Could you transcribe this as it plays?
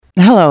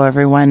Hello,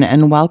 everyone,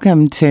 and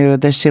welcome to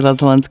the Sheila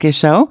Zielinski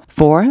Show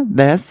for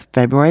this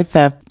February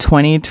 5th,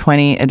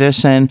 2020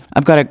 edition.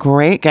 I've got a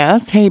great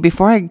guest. Hey,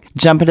 before I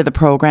jump into the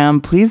program,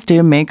 please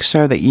do make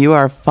sure that you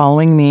are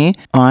following me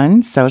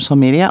on social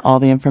media. All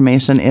the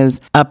information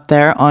is up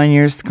there on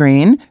your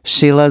screen.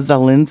 Sheila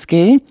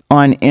Zielinski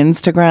on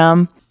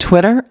Instagram,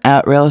 Twitter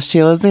at Real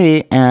Sheila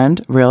Z, and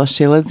Real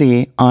Sheila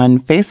Z on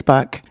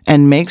Facebook.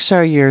 And make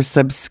sure you're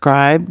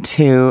subscribed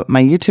to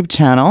my YouTube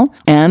channel.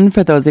 And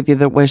for those of you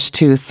that wish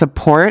to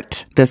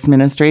support this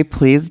ministry,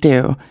 please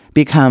do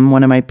become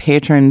one of my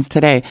patrons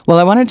today. Well,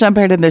 I want to jump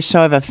right into the show.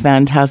 I have a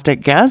fantastic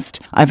guest.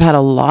 I've had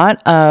a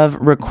lot of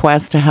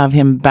requests to have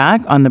him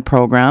back on the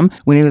program.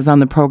 When he was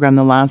on the program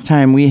the last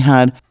time, we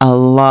had a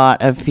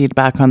lot of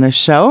feedback on the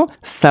show.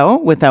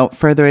 So without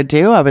further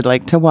ado, I would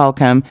like to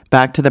welcome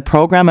back to the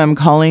program. I'm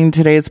calling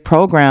today's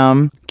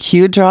program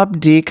Q Drop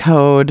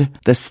Decode,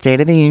 the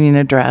State of the Union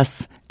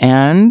Address,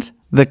 and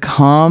the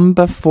calm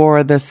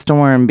before the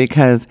storm,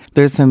 because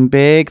there's some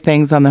big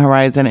things on the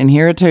horizon. And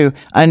here to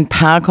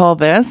unpack all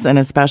this, and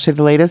especially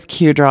the latest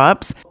Q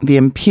drops, the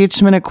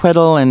impeachment,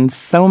 acquittal, and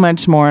so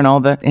much more, and all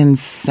the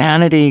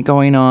insanity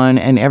going on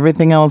and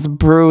everything else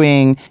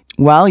brewing.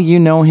 Well, you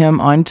know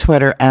him on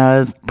Twitter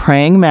as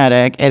Praying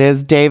Medic. It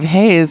is Dave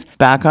Hayes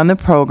back on the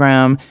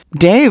program.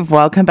 Dave,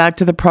 welcome back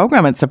to the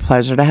program. It's a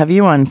pleasure to have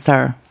you on,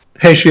 sir.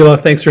 Hey, Sheila.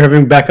 Thanks for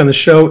having me back on the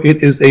show.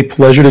 It is a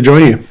pleasure to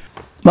join you.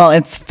 Well,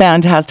 it's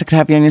fantastic to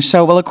have you on your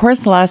show. Well, of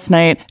course, last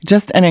night,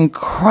 just an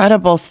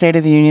incredible State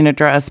of the Union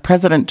address.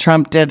 President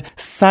Trump did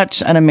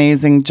such an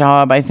amazing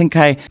job. I think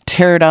I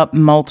teared up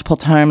multiple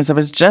times. I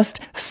was just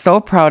so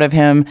proud of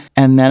him.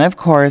 And then, of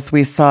course,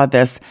 we saw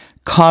this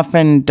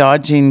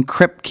coffin-dodging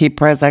crypt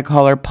keeper, as I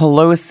call her,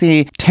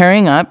 Pelosi,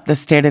 tearing up the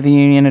State of the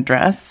Union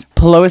address.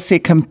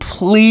 Pelosi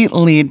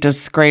completely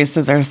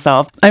disgraces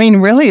herself. I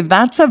mean, really,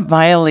 that's a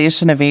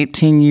violation of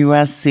 18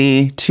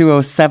 U.S.C.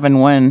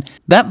 2071.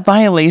 That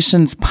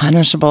violation's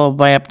punishable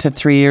by up to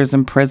 3 years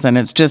in prison.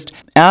 It's just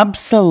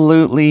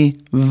absolutely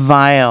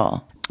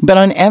vile. But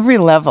on every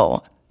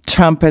level,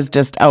 Trump has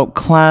just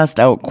outclassed,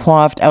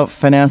 outquaffed,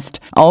 outfinessed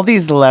all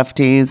these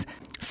lefties.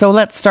 So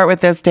let's start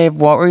with this, Dave.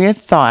 What were your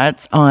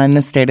thoughts on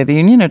the State of the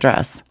Union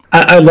address?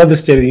 I love the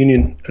State of the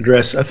Union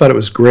address. I thought it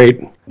was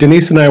great.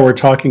 Denise and I were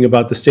talking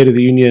about the State of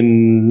the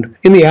Union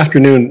in the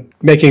afternoon,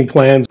 making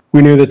plans.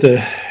 We knew that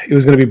it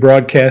was going to be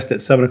broadcast at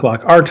 7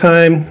 o'clock our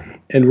time,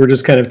 and we're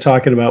just kind of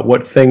talking about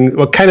what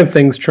kind of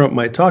things Trump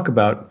might talk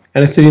about.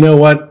 And I said, you know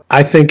what?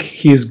 I think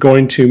he's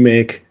going to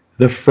make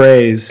the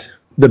phrase,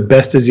 "the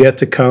best is yet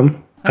to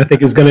come," I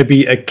think is going to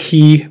be a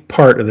key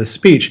part of the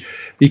speech,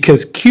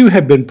 because Q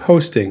had been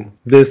posting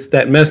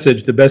that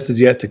message, "the best is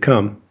yet to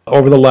come,"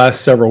 over the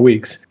last several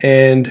weeks.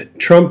 And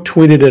Trump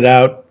tweeted it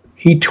out.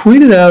 He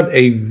tweeted out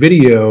a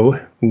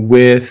video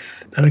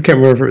with, I can't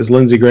remember if it was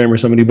Lindsey Graham or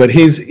somebody, but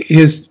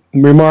his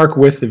remark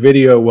with the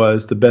video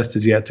was, "the best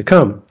is yet to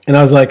come." And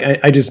I was like,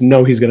 I just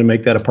know he's going to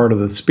make that a part of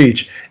the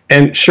speech.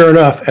 And sure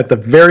enough, at the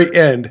very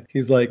end,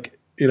 he's like,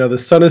 you know, the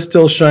sun is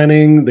still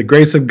shining, the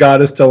grace of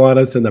God is still on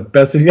us, and the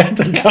best is yet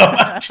to come.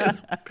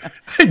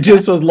 I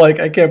just was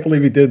like, I can't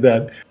believe he did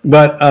that.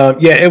 But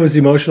yeah, it was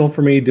emotional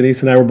for me.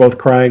 Denise and I were both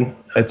crying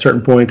at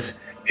certain points.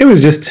 It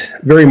was just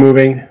very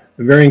moving,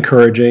 very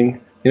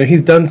encouraging. You know,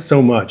 he's done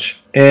so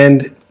much.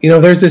 And, you know,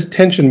 there's this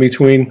tension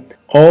between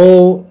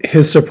all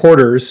his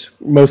supporters,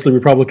 mostly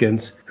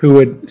Republicans, who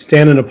would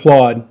stand and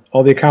applaud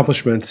all the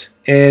accomplishments.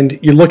 And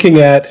you're looking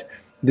at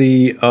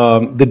the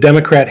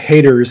Democrat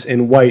haters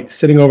in white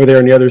sitting over there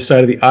on the other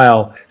side of the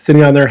aisle,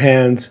 sitting on their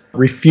hands,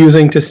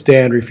 refusing to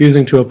stand,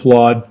 refusing to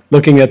applaud,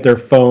 looking at their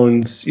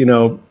phones, you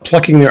know,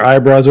 plucking their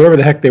eyebrows, whatever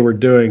the heck they were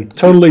doing.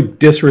 Totally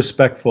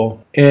disrespectful.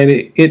 And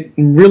it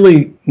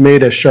really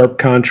made a sharp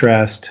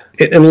contrast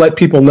and let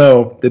people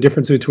know the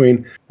difference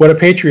between what a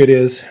patriot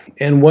is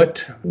and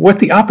what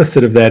the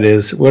opposite of that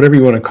is, whatever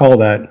you want to call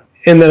that.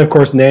 And then, of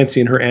course, Nancy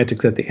and her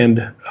antics at the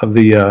end of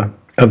the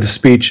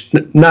speech.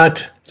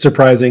 Not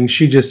surprising.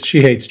 She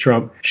hates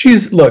Trump.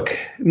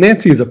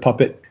 Nancy is a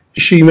puppet.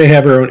 She may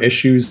have her own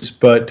issues,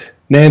 but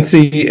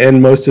Nancy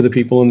and most of the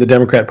people in the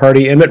Democrat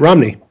Party and Mitt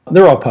Romney,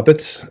 they're all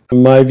puppets.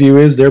 My view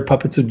is they're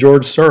puppets of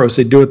George Soros.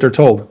 They do what they're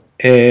told.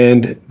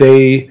 And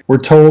they were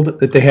told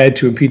that they had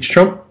to impeach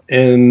Trump,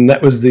 and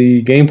that was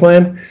the game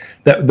plan.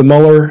 That the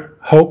Mueller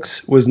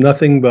hoax was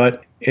nothing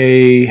but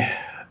a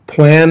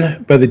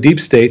plan by the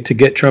deep state to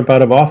get Trump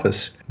out of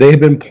office. They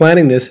had been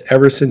planning this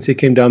ever since he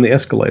came down the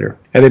escalator.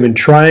 And they've been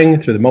trying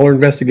through the Mueller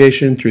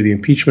investigation, through the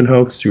impeachment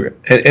hoax,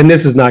 and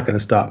this is not going to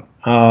stop.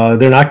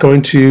 They're not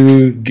going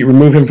to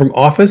remove him from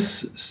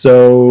office.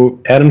 So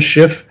Adam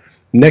Schiff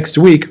next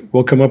week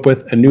will come up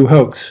with a new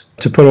hoax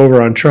to put over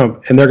on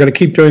Trump. And they're going to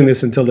keep doing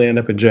this until they end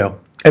up in jail.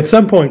 At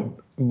some point,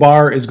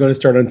 Barr is going to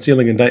start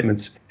unsealing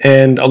indictments.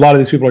 And a lot of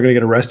these people are going to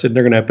get arrested and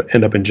they're going to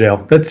end up in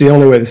jail. That's the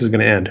only way this is going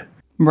to end.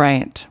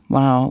 Right.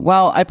 Wow.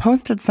 Well, I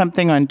posted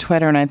something on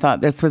Twitter and I thought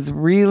this was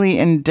really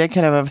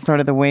indicative of sort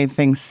of the way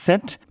things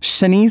sit.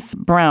 Shanice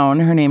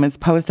Brown, her name, has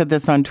posted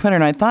this on Twitter,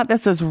 and I thought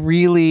this is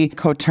really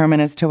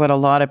coterminous to what a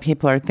lot of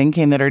people are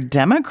thinking that are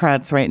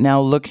Democrats right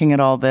now looking at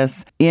all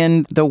this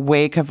in the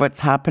wake of what's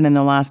happened in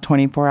the last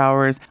 24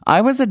 hours.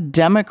 I was a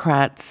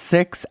Democrat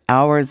 6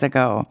 hours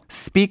ago.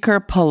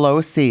 Speaker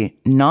Pelosi,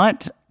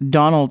 not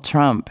Donald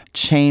Trump,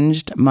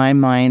 changed my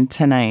mind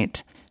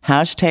tonight.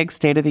 Hashtag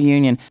State of the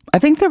Union. I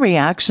think the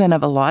reaction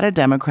of a lot of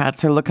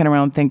Democrats are looking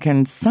around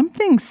thinking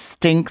something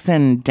stinks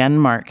in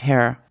Denmark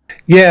here.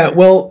 Yeah,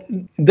 well,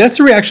 that's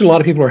a reaction a lot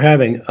of people are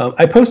having.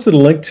 I posted a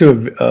link to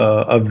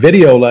a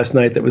video last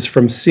night that was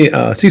from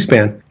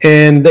C-SPAN,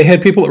 and they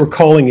had people that were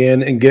calling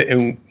in and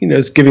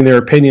just giving their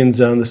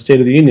opinions on the State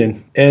of the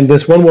Union. And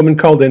this one woman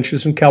called in.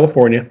 She's from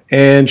California,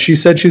 and she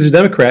said she's a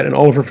Democrat, and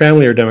all of her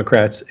family are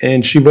Democrats,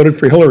 and she voted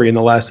for Hillary in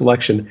the last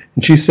election.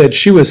 And she said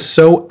she was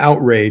so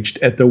outraged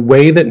at the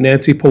way that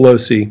Nancy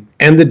Pelosi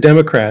and the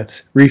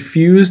Democrats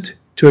refused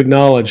to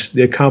acknowledge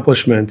the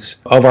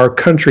accomplishments of our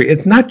country.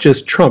 It's not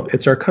just Trump,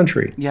 it's our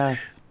country.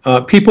 Yes.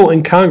 People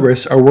in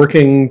Congress are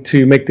working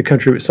to make the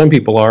country, some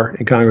people are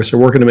in Congress are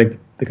working to make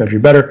the country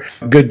better.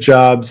 Good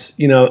jobs,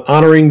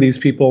 honoring these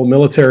people,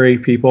 military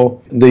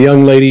people, the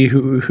young lady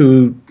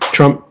who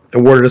Trump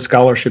awarded a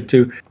scholarship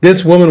to.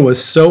 This woman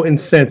was so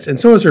incensed, and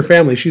so was her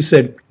family. She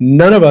said,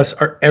 none of us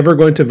are ever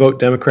going to vote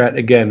Democrat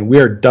again. We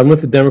are done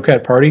with the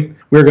Democrat Party.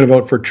 We're going to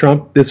vote for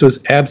Trump. This was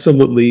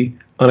absolutely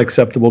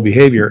unacceptable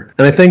behavior.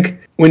 And I think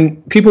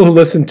when people who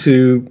listen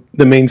to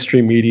the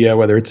mainstream media,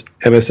 whether it's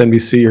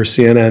MSNBC or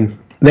CNN,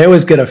 they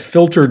always get a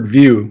filtered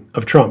view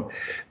of Trump.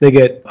 They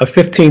get a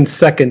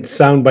 15-second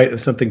soundbite of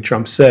something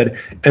Trump said,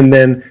 and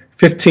then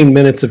 15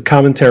 minutes of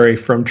commentary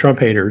from Trump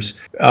haters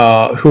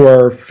who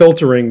are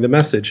filtering the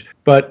message.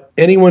 But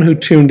anyone who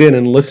tuned in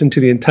and listened to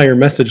the entire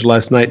message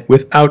last night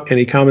without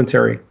any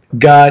commentary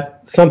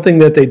got something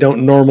that they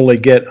don't normally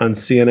get on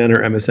CNN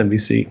or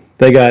MSNBC.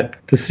 They got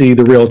to see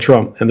the real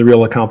Trump and the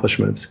real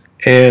accomplishments.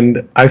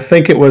 And I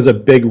think it was a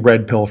big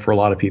red pill for a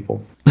lot of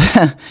people.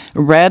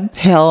 Red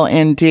pill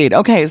indeed.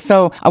 Okay,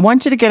 so I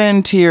want you to get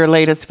into your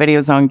latest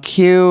videos on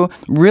Q,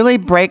 really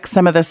break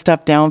some of this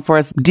stuff down for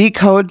us,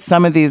 decode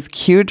some of these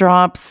Q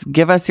drops,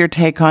 give us your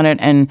take on it,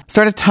 and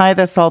sort of tie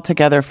this all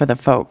together for the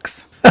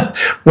folks.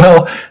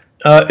 Well,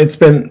 it's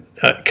been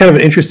kind of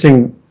an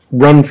interesting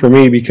run for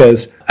me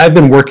because I've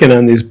been working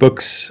on these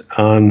books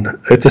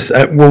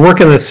we're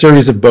working on a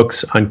series of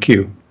books on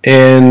Q,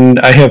 and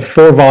I have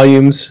 4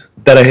 volumes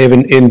that I have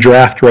in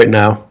draft right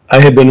now. I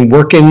had been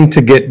working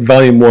to get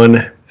volume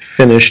 1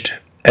 finished,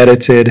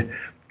 edited,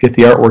 get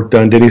the artwork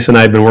done. Denise and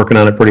I have been working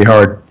on it pretty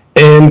hard.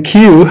 And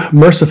Q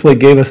mercifully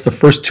gave us the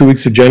first 2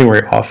 weeks of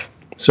January off.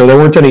 So there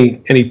weren't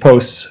any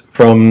posts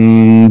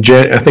from,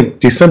 I think,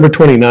 December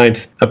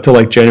 29th up to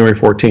like January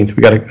 14th.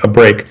 We got a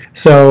break.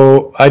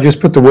 So I just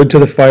put the wood to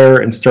the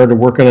fire and started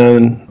working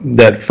on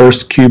that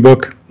first Q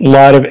book. A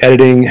lot of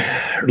editing,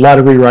 a lot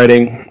of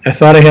rewriting. I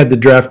thought I had the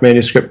draft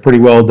manuscript pretty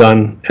well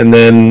done. And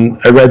then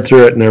I read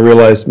through it and I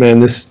realized,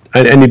 man,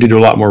 I need to do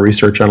a lot more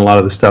research on a lot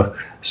of this stuff.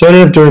 So I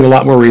ended up doing a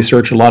lot more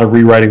research, a lot of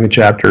rewriting the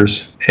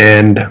chapters.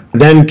 And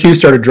then Q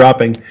started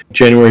dropping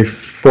January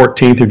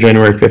 14th or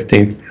January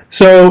 15th.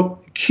 So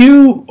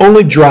Q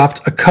only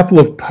dropped a couple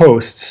of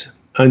posts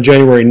on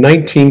January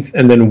 19th,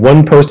 and then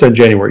one post on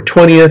January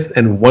 20th,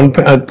 and one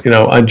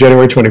on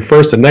January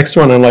 21st. The next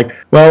one, I'm like,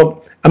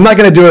 well, I'm not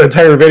going to do an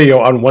entire video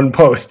on one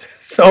post.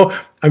 So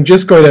I'm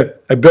just going to.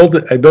 I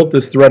built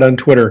this thread on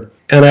Twitter,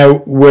 and I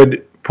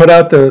would put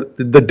out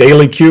the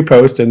daily Q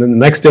post, and then the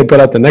next day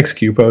put out the next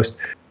Q post.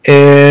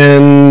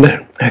 And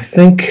I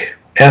think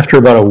after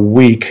about a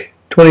week,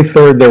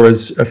 23rd, there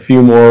was a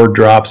few more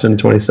drops, and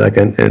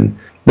 22nd, and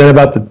then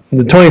about the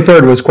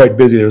 23rd was quite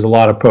busy. There was a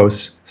lot of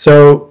posts.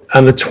 So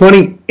on the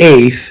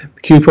 28th,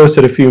 Q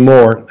posted a few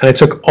more, and I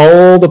took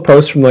all the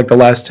posts from like the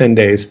last 10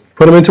 days,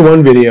 put them into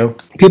one video.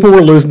 People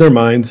were losing their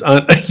minds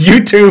on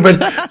YouTube,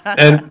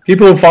 and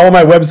people who follow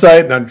my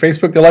website and on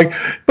Facebook, they're like,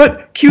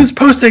 but Q's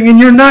posting and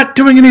you're not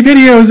doing any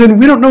videos, and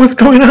we don't know what's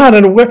going on,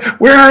 and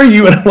where are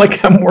you? And I'm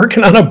like, I'm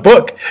working on a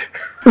book.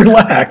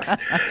 Relax.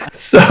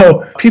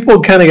 So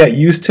people kind of got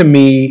used to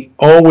me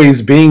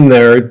always being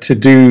there to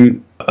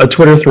do a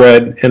Twitter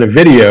thread and a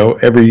video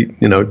every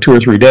 2 or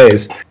 3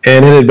 days,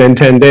 and it had been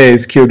 10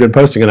 days Q had been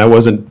posting and I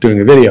wasn't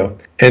doing a video,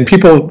 and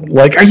people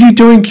like, are you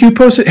doing Q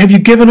posting? Have you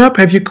given up?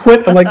 Have you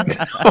quit? I'm like,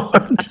 no,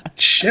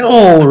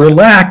 chill,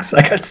 relax,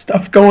 I got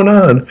stuff going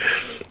on,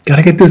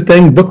 gotta get this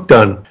dang book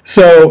done.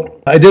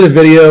 So I did a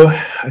video,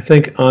 I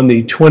think on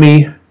the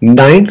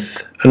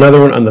 29th, another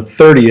one on the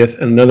 30th,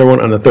 and another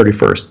one on the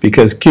 31st,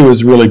 because Q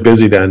was really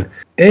busy then.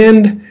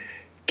 And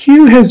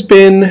Q has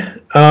been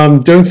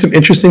doing some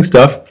interesting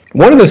stuff.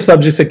 One of the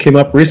subjects that came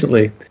up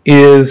recently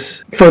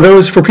is,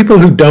 for people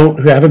who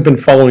haven't been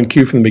following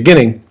Q from the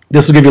beginning,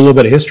 this will give you a little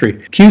bit of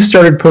history. Q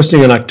started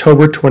posting on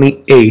October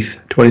 28th,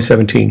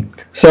 2017.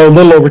 So a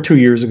little over 2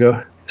 years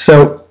ago.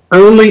 So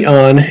early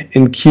on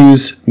in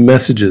Q's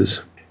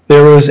messages,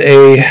 there was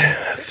a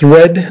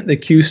thread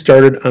that Q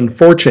started on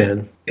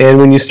 4chan. And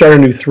when you start a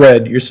new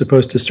thread, you're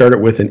supposed to start it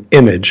with an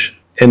image.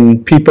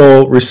 And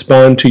people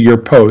respond to your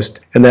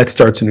post, and that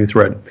starts a new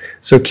thread.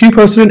 So Q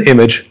posted an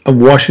image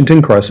of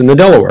Washington crossing the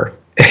Delaware.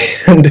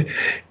 And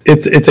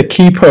it's a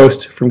key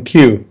post from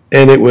Q.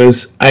 And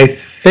I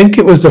think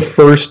it was the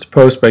first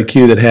post by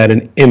Q that had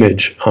an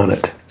image on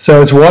it.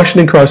 So it's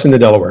Washington crossing the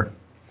Delaware.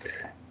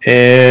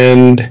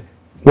 And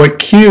what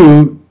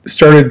Q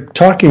started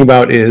talking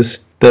about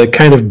is the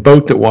kind of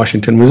boat that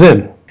Washington was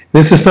in.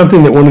 This is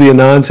something that one of the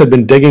Anons had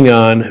been digging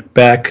on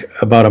back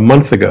about a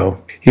month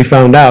ago. He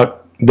found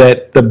out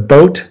that the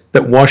boat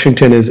that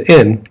Washington is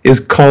in is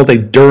called a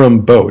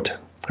Durham boat.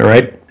 All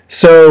right.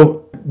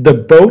 So the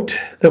boat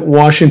that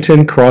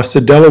Washington crossed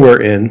the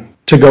Delaware in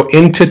to go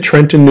into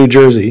Trenton, New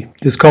Jersey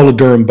is called a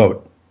Durham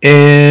boat.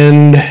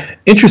 And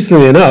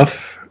interestingly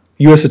enough,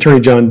 U.S. Attorney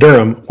John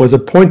Durham was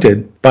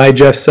appointed by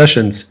Jeff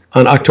Sessions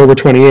on October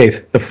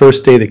 28th, the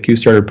first day that Q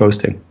started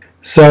posting.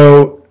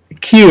 So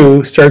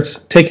Q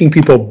starts taking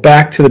people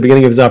back to the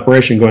beginning of his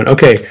operation going,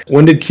 okay,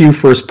 when did Q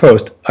first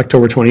post?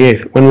 October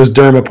 28th. When was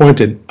Durham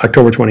appointed?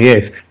 October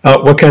 28th.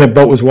 What kind of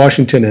boat was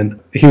Washington in?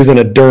 He was in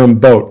a Durham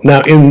boat.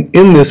 Now, in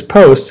this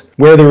post,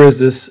 where there is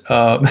this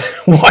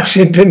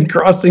Washington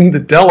crossing the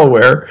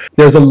Delaware,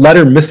 there's a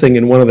letter missing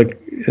in one of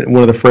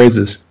the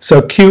phrases.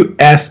 So Q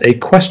asks a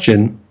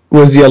question.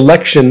 Was the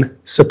election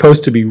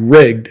supposed to be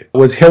rigged?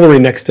 Was Hillary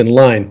next in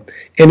line?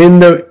 And in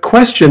the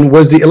question,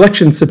 was the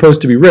election supposed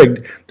to be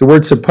rigged? The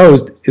word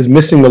supposed is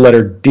missing the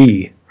letter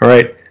D. All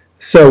right.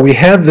 So we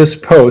have this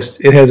post.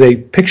 It has a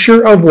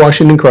picture of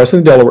Washington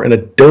crossing the Delaware in a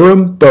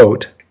Durham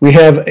boat. We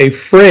have a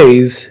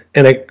phrase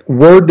and a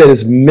word that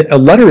is, a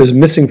letter is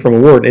missing from a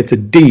word. It's a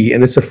D,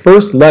 and it's the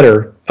first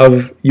letter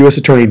of U.S.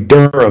 Attorney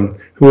Durham,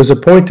 who was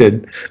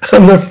appointed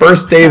on the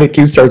first day that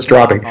Q starts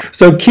dropping.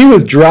 So Q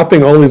is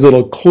dropping all these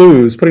little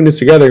clues, putting this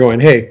together,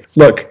 going, hey,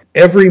 look,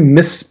 every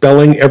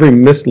misspelling, every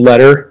missed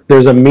letter,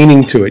 there's a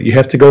meaning to it. You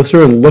have to go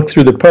through and look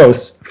through the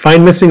posts,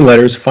 find missing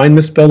letters, find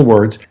misspelled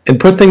words, and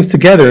put things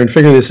together and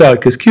figure this out,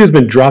 because Q has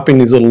been dropping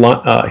these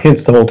little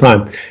hints the whole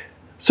time.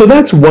 So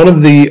that's one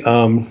of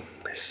the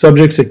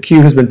subjects that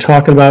Q has been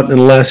talking about in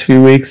the last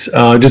few weeks,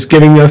 just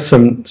giving us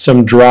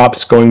some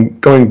drops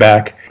going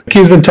back.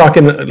 Q's been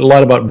talking a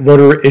lot about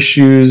voter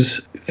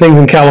issues, things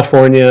in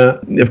California.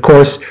 Of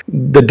course,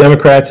 the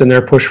Democrats and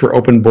their push for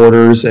open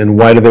borders, and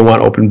why do they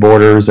want open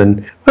borders?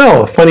 And,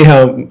 well, funny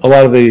how a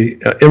lot of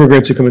the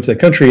immigrants who come into the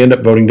country end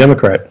up voting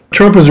Democrat.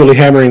 Trump was really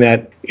hammering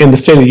that in the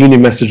State of the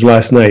Union message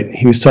last night.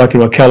 He was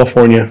talking about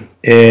California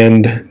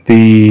and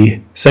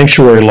the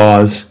sanctuary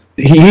laws.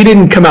 He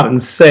didn't come out and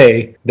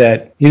say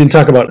that, he didn't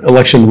talk about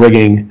election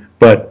rigging,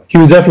 but he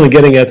was definitely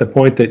getting at the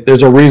point that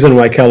there's a reason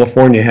why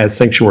California has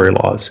sanctuary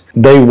laws.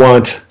 They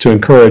want to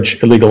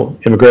encourage illegal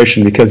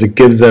immigration because it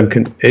gives them,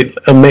 it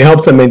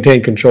helps them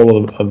maintain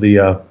control of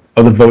the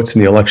votes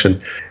in the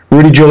election.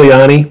 Rudy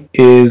Giuliani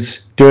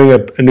is doing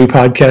a new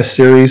podcast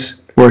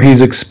series where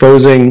he's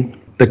exposing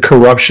the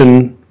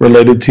corruption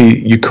related to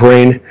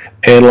Ukraine,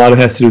 and a lot of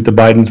it has to do with the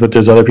Bidens, but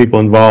there's other people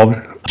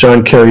involved.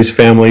 John Kerry's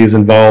family is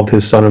involved,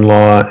 his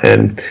son-in-law,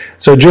 and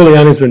so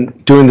Giuliani's been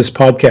doing this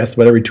podcast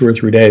about every 2 or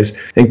 3 days,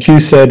 and Q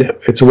said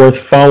it's worth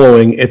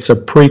following. It's a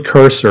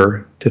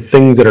precursor to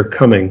things that are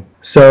coming.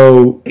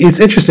 So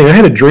it's interesting. I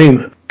had a dream,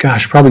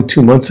 probably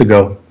 2 months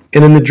ago,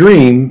 and in the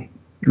dream,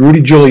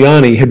 Rudy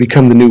Giuliani had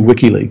become the new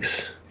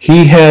WikiLeaks.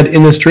 He had,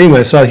 in this dream,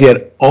 I saw he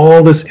had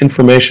all this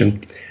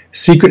information,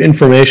 secret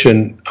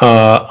information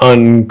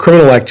on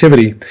criminal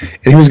activity,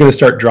 and he was going to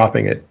start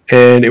dropping it,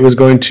 and it was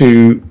going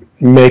to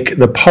make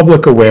the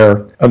public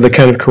aware of the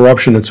kind of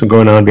corruption that's been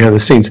going on behind the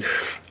scenes.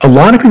 A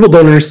lot of people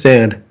don't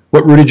understand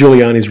what Rudy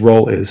Giuliani's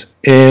role is,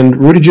 and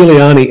Rudy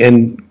Giuliani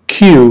and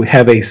Q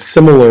have a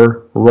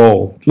similar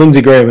role.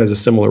 Lindsey Graham has a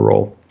similar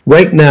role.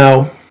 Right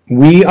now,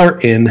 we are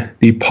in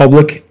the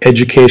public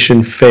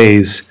education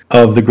phase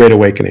of the Great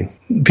Awakening.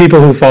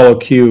 People who follow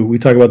Q, we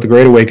talk about the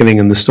Great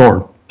Awakening and the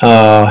storm.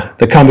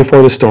 The calm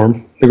before the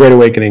storm, the Great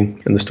Awakening,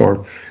 and the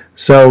storm.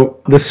 So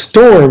the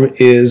storm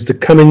is the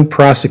coming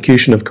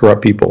prosecution of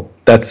corrupt people.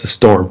 That's the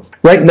storm.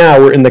 Right now,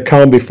 we're in the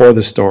calm before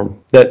the storm.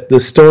 That the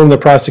storm, the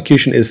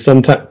prosecution, is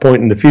some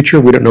point in the future.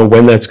 We don't know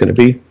when that's going to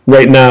be.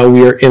 Right now,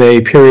 we are in a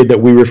period that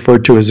we refer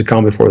to as the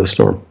calm before the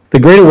storm. The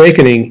Great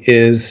Awakening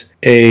is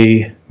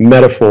a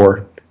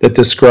metaphor that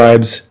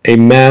describes a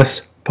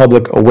mass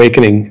public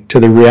awakening to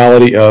the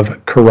reality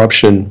of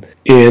corruption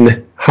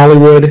in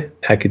Hollywood,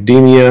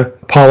 academia,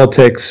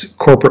 politics,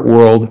 corporate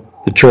world,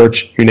 the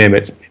church, you name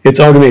it. It's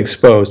all going to be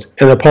exposed,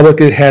 and the public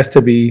has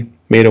to be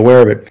made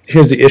aware of it.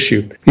 Here's the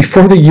issue.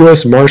 Before the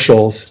U.S.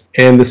 Marshals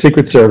and the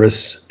Secret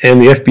Service and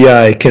the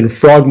FBI can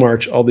frog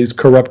march all these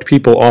corrupt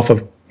people off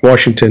of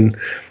Washington,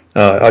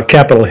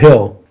 Capitol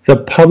Hill, the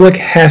public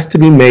has to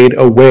be made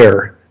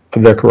aware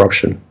of their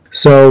corruption.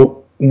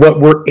 So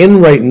what we're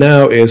in right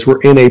now is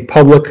we're in a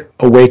public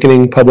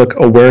awakening, public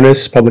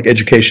awareness, public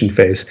education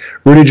phase.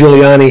 Rudy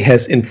Giuliani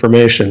has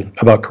information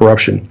about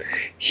corruption.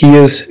 He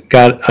has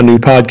got a new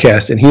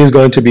podcast, and he is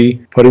going to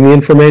be putting the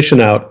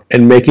information out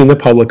and making the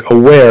public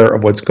aware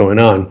of what's going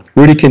on.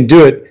 Rudy can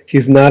do it.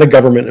 He's not a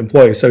government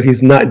employee, so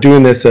he's not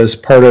doing this as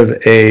part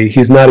of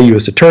he's not a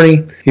U.S.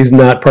 attorney. He's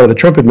not part of the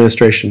Trump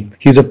administration.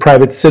 He's a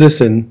private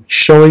citizen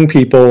showing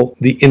people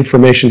the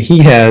information he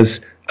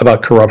has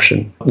about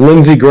corruption.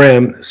 Lindsey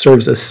Graham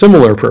serves a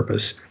similar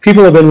purpose.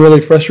 People have been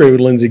really frustrated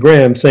with Lindsey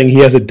Graham, saying he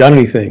hasn't done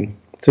anything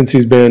since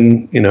he's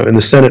been, in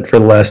the Senate for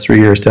the last 3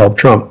 years to help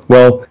Trump.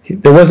 Well,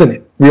 there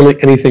wasn't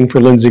really anything for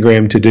Lindsey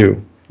Graham to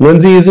do.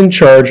 Lindsey is in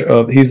charge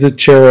he's the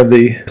chair of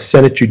the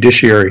Senate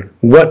Judiciary.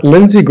 What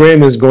Lindsey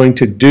Graham is going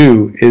to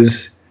do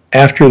is,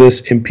 after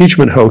this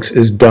impeachment hoax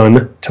is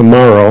done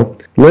tomorrow,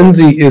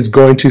 Lindsey is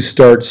going to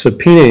start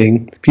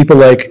subpoenaing people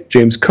like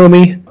James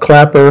Comey,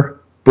 Clapper,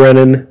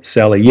 Brennan,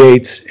 Sally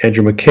Yates,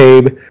 Andrew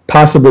McCabe,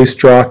 possibly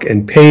Strzok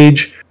and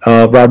Page,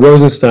 Rod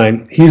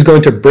Rosenstein. He's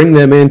going to bring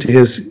them into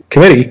his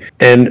committee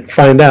and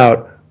find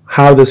out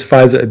how this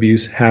FISA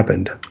abuse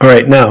happened. All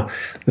right, now,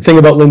 the thing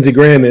about Lindsey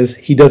Graham is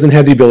he doesn't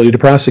have the ability to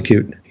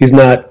prosecute. He's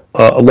not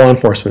a law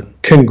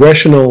enforcement.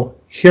 Congressional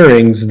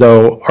hearings,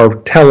 though, are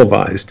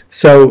televised.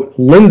 So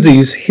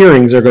Lindsey's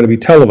hearings are going to be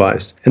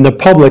televised, and the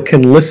public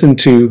can listen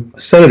to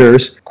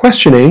senators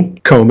questioning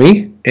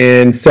Comey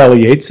and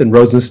Sally Yates and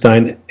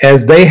Rosenstein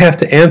as they have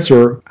to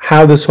answer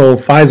how this whole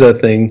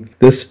FISA thing,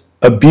 this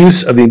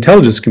abuse of the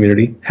intelligence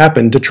community,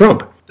 happened to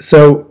Trump.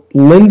 So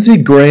Lindsey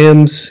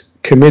Graham's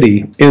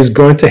committee is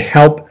going to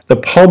help the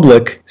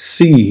public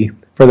see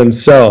for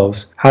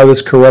themselves how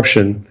this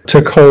corruption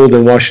took hold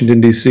in Washington,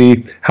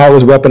 D.C., how it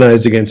was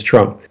weaponized against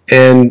Trump.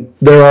 And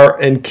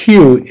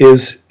Q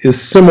is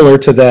similar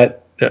to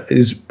that,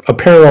 is a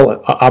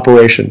parallel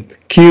operation.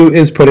 Q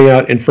is putting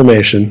out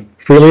information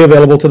freely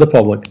available to the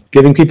public,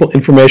 giving people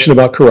information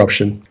about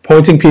corruption,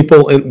 pointing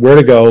people in where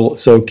to go.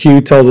 So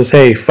Q tells us,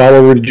 hey,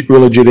 follow Rudy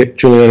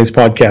Giuliani's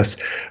podcast,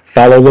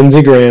 follow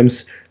Lindsey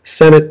Graham's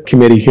Senate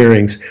committee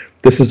hearings.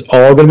 This is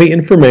all going to be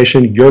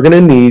information you're going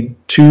to need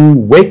to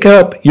wake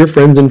up your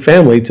friends and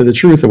family to the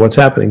truth of what's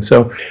happening.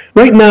 So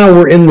right now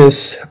we're in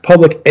this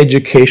public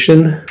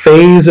education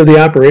phase of the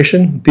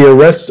operation. The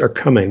arrests are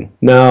coming.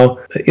 Now,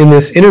 in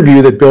this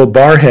interview that Bill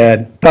Barr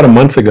had about a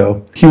month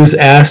ago, he was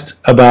asked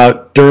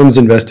about Durham's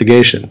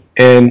investigation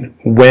and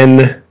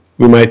when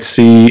we might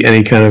see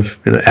any kind of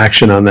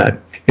action on that.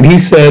 And he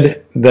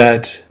said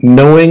that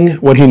knowing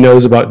what he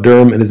knows about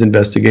Durham and his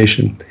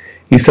investigation,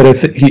 he said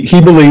he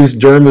believes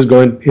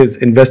his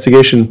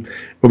investigation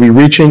will be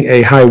reaching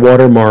a high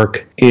water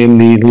mark in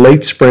the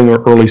late spring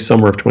or early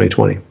summer of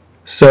 2020.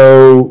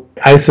 So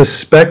I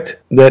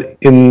suspect that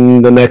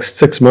in the next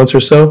 6 months or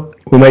so,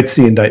 we might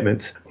see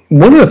indictments.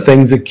 One of the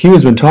things that Q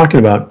has been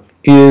talking about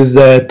is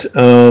that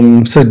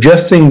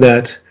suggesting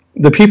that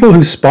the people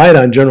who spied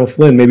on General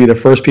Flynn may be the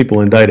first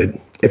people indicted.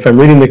 If I'm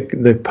reading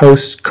the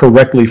post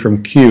correctly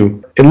from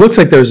Q, it looks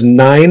like there's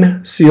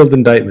 9 sealed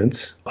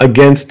indictments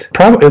against,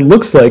 it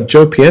looks like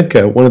Joe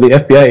Pientka, one of the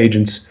FBI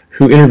agents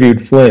who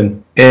interviewed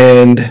Flynn,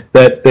 and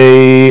that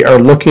they are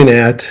looking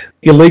at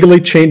illegally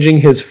changing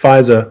his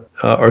FISA,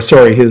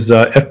 his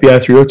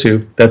FBI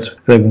 302. That's, I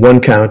think,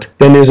 one count.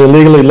 Then there's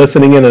illegally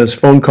listening in on his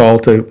phone call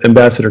to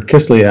Ambassador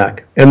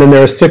Kislyak. And then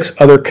there are 6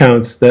 other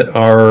counts that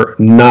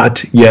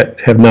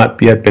have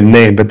not yet been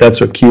named, but that's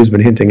what Q has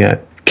been hinting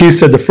at. Q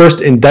said the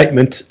first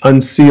indictment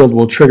unsealed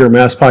will trigger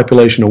mass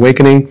population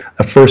awakening.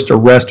 A first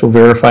arrest will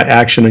verify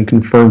action and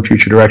confirm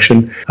future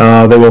direction.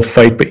 They will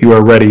fight, but you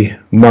are ready.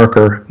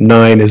 Marker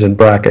 9 is in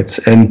brackets.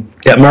 And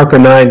that marker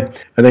 9,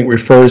 I think,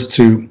 refers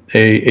to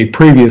a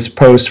previous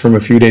post from a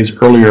few days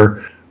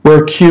earlier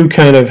where Q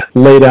kind of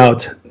laid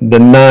out the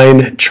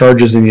 9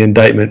 charges in the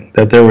indictment,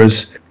 that there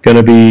was going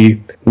to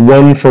be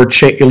 1 for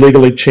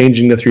illegally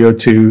changing the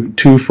 302,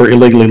 2 for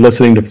illegally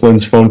listening to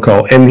Flynn's phone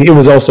call, and it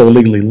was also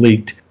illegally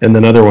leaked, and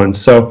then other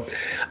ones. So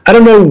I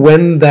don't know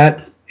when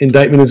that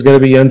indictment is going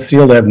to be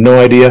unsealed. I have no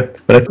idea,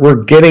 but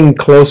we're getting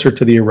closer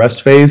to the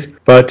arrest phase.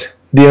 But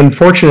the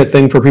unfortunate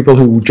thing for people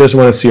who just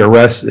want to see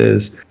arrests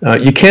is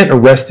you can't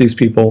arrest these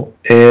people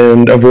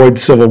and avoid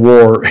civil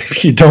war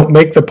if you don't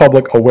make the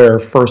public aware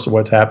first of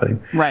what's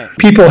happening. Right.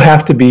 People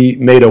have to be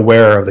made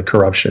aware of the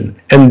corruption,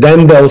 and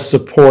then they'll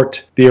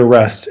support the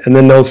arrest, and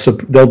then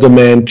they'll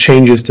demand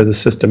changes to the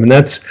system. And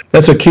that's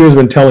what Q has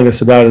been telling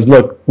us about is,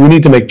 look, we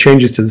need to make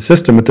changes to the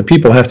system, but the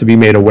people have to be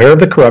made aware of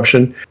the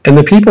corruption, and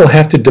the people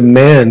have to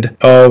demand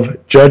of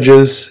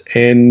judges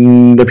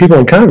and the people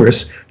in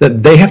Congress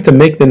that they have to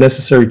make the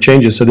necessary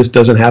changes so this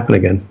doesn't happen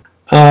again.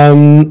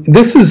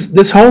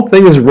 This whole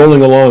thing is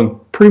rolling along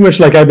pretty much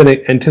like I've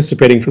been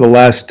anticipating for the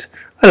last,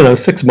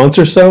 6 months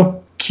or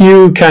so.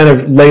 Q kind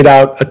of laid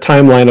out a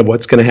timeline of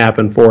what's going to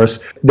happen for us,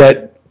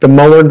 that the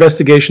Mueller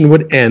investigation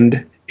would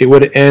end. It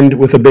would end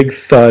with a big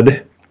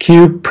thud.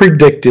 Q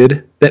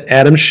predicted that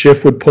Adam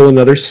Schiff would pull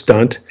another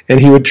stunt, and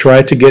he would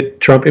try to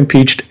get Trump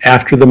impeached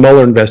after the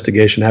Mueller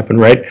investigation happened,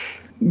 right?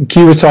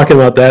 Q was talking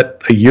about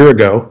that a year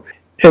ago.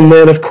 And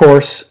then, of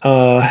course,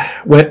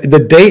 when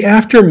the day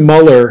after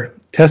Mueller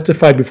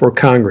testified before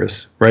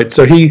Congress, right?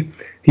 So he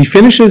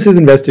finishes his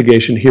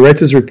investigation, he writes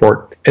his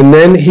report, and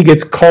then he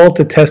gets called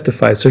to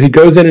testify. So he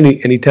goes in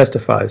and he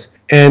testifies.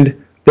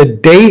 And the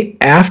day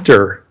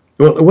after,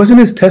 well, it wasn't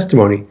his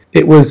testimony.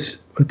 It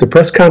was the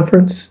press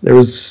conference. There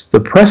was the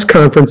press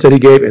conference that he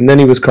gave, and then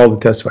he was called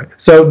to testify.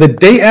 So the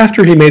day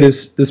after he made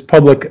this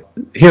public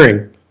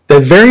hearing, the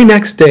very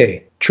next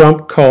day,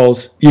 Trump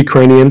calls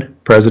Ukrainian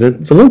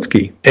President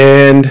Zelensky.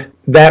 And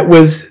that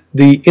was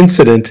the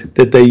incident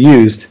that they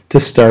used to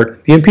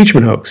start the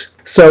impeachment hoax.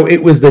 So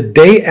it was the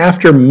day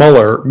after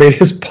Mueller made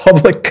his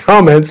public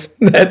comments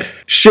that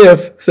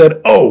Schiff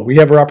said, oh, we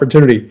have our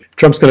opportunity.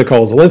 Trump's going to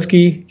call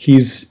Zelensky.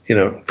 He's,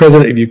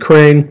 president of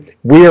Ukraine.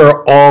 We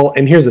are all,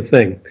 and here's the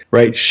thing,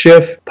 right?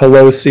 Schiff,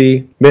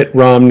 Pelosi, Mitt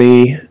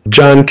Romney,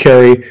 John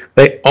Kerry,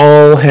 they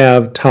all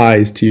have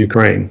ties to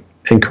Ukraine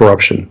and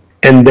corruption.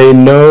 And they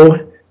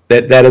know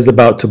that is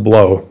about to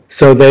blow.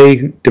 So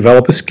they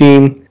develop a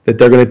scheme that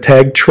they're going to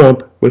tag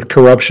Trump with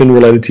corruption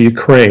related to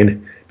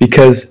Ukraine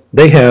because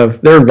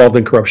they're involved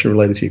in corruption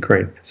related to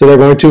Ukraine. So they're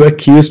going to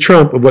accuse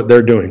Trump of what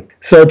they're doing.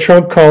 So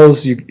Trump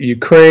calls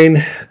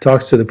Ukraine,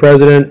 talks to the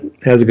president,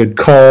 has a good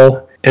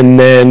call, and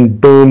then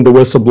boom, the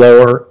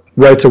whistleblower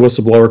writes a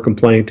whistleblower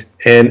complaint,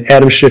 and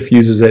Adam Schiff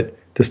uses it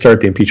to start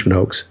the impeachment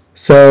hoax.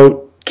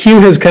 So Q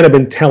has kind of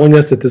been telling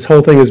us that this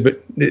whole thing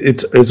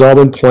it's all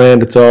been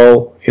planned. It's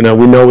all, we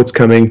know what's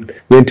coming.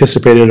 We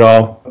anticipated it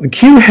all.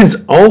 Q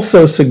has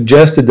also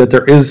suggested that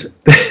there's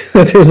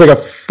like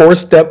a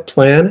 4-step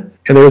plan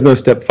and there is no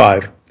step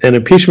 5. And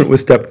impeachment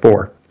was step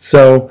 4.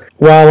 So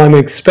while I'm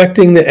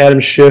expecting that Adam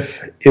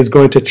Schiff is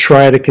going to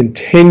try to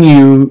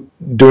continue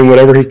doing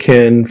whatever he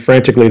can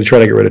frantically to try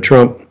to get rid of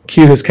Trump,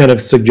 Q has kind of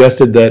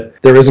suggested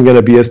that there isn't going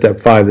to be a step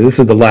 5. This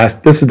is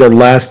their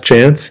last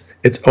chance.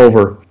 It's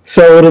over.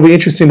 So it'll be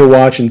interesting to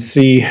watch and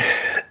see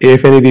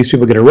if any of these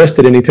people get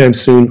arrested anytime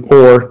soon,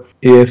 or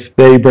if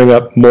they bring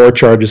up more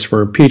charges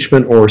for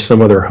impeachment or some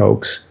other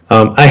hoax.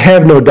 I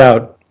have no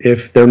doubt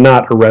if they're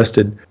not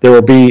arrested, there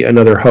will be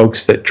another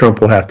hoax that Trump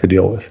will have to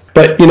deal with.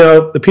 But,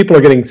 the people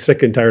are getting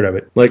sick and tired of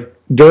it. Like,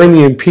 during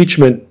the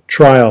impeachment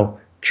trial,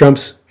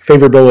 Trump's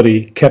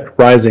favorability kept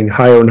rising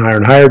higher and higher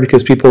and higher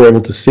because people were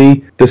able to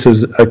see this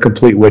is a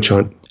complete witch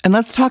hunt. And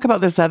let's talk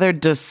about this other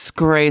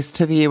disgrace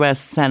to the U.S.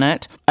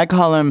 Senate. I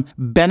call him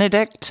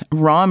Benedict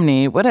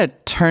Romney. What a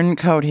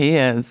turncoat he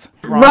is.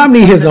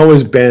 Romney has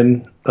always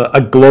been a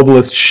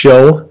globalist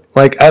shill.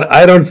 Like,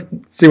 I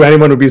don't see why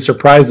anyone would be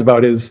surprised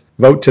about his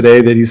vote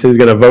today that he says he's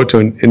going to vote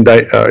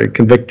to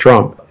convict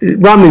Trump.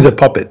 Romney's a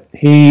puppet.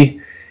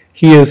 He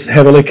is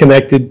heavily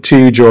connected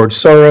to George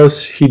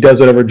Soros. He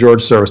does whatever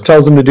George Soros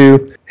tells him to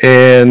do,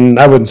 and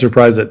I wouldn't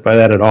surprise it by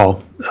that at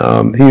all.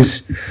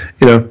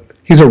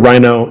 He's a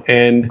rhino,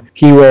 and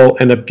he will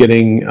end up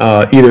getting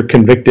either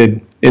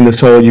convicted in this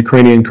whole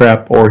Ukrainian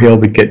crap, or he'll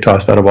get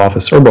tossed out of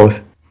office, or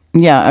both.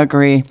 Yeah,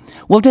 agree.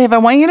 Well, Dave, I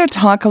want you to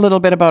talk a little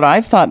bit about,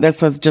 I thought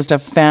this was just a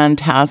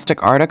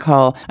fantastic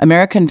article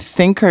American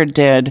Thinker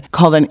did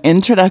called An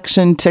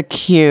Introduction to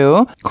Q.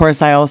 Of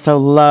course, I also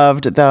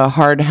loved the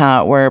hard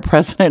hat where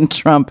President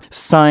Trump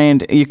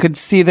signed. You could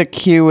see the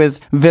Q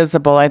was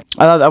visible. I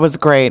thought that was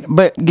great.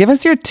 But give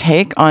us your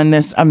take on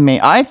this.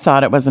 I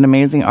thought it was an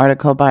amazing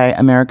article by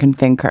American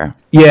Thinker.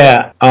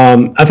 Yeah,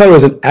 I thought it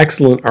was an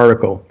excellent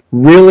article.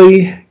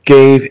 Really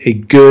gave a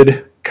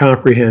good,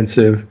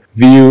 comprehensive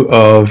view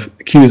of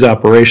Q's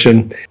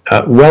operation.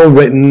 Well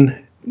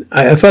written.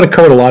 I thought it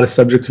covered a lot of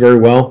subjects very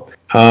well.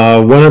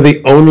 One of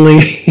the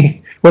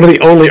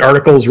only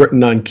articles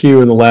written on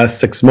Q in the last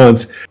 6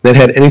 months that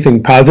had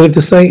anything positive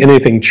to say,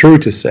 anything true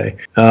to say.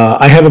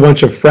 I have a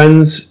bunch of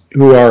friends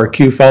who are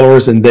Q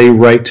followers, and they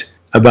write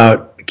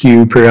about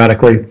Q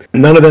periodically.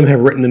 None of them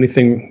have written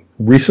anything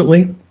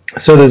recently.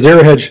 So the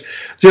Zero Hedge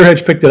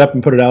picked it up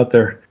and put it out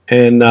there,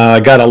 and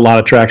got a lot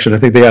of traction. I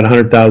think they got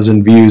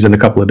 100,000 views in a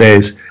couple of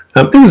days.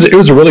 It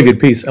was a really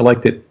good piece. I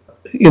liked it.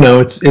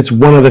 It's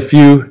one of the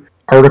few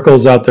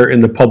articles out there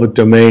in the public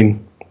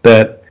domain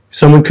that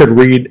someone could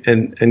read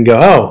and go,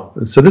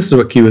 oh, so this is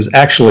what Q is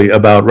actually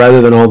about,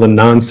 rather than all the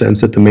nonsense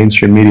that the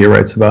mainstream media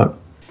writes about.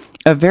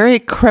 A very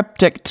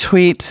cryptic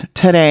tweet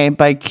today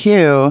by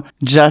Q,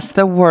 just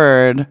the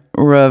word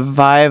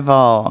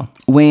revival.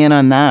 Weigh in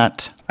on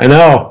that. I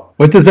know.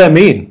 What does that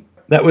mean?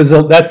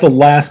 That's the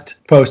last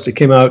post. It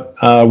came out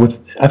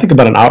I think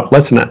about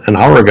less than an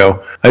hour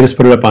ago. I just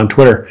put it up on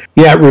Twitter.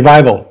 Yeah,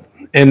 revival.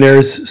 And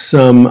there's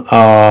some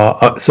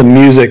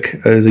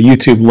music. There's a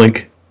YouTube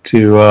link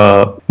to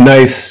a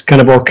nice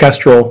kind of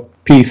orchestral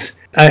piece.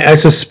 I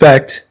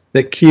suspect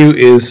that Q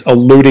is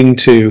alluding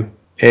to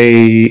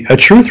a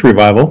truth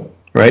revival,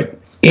 right?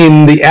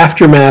 In the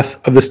aftermath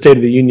of the State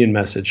of the Union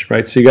message,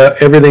 right? So you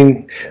got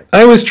everything.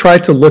 I always try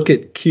to look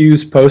at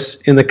Q's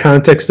posts in the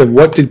context of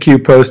what did Q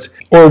post,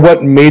 or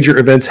what major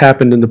events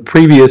happened in the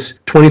previous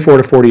 24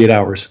 to 48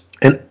 hours.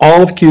 And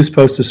all of Q's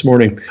posts this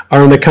morning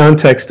are in the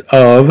context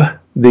of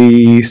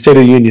the State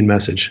of the Union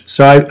message.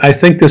 So I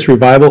think this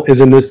revival is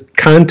in this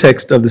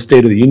context of the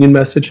State of the Union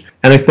message.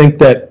 And I think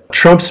that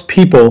Trump's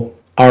people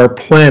are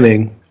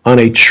planning on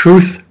a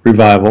truth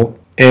revival,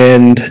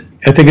 and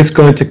I think it's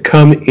going to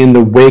come in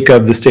the wake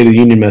of the State of the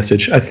Union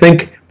message. I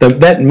think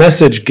that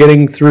message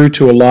getting through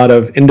to a lot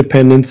of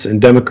independents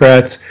and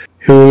Democrats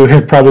who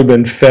have probably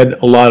been fed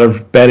a lot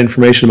of bad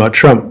information about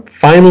Trump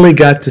finally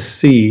got to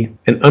see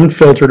an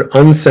unfiltered,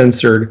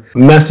 uncensored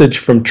message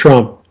from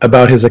Trump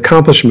about his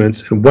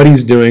accomplishments and what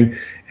he's doing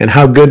and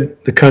how good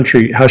the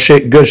country,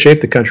 good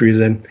shape the country is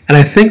in. And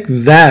I think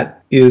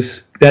that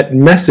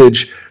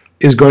message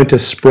is going to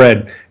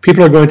spread.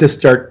 People are going to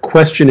start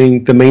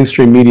questioning the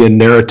mainstream media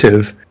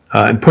narrative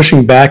and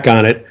pushing back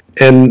on it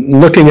and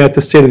looking at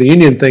the State of the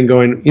Union thing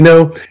going,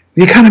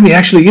 the economy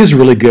actually is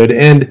really good.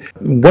 And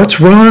what's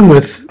wrong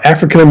with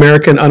African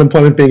American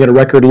unemployment being at a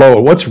record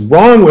low? What's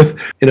wrong with,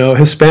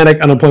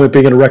 Hispanic unemployment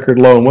being at a record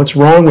low? And what's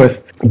wrong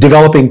with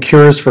developing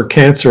cures for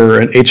cancer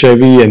and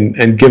HIV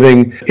and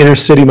giving inner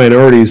city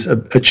minorities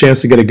a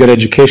chance to get a good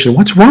education?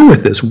 What's wrong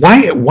with this?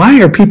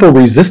 Why are people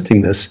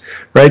resisting this,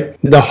 right?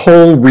 The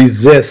whole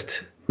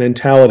resist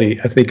mentality,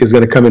 I think, is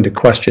going to come into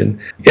question.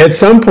 At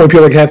some point,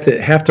 people have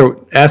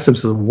to ask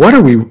themselves, what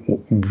are we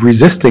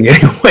resisting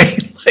anyway?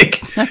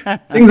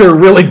 Things are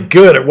really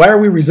good. Why are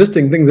we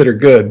resisting things that are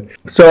good?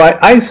 So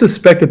I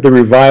suspect that the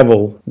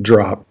revival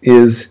drop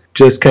is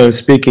just kind of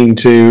speaking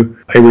to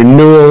a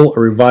renewal, a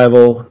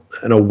revival,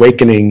 an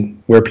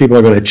awakening where people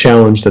are going to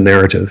challenge the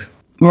narrative.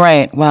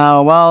 Right.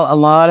 Wow. Well, a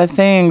lot of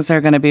things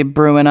are going to be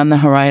brewing on the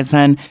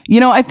horizon.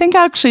 I think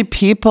actually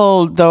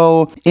people,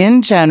 though,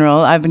 in general,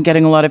 I've been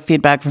getting a lot of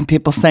feedback from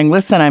people saying,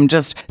 listen, I'm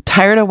just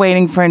tired of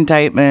waiting for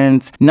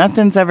indictments.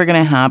 Nothing's ever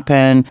going to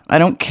happen. I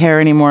don't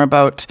care anymore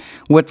about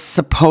what's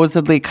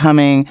supposedly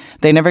coming.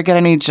 They never get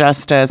any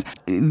justice.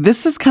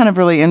 This is kind of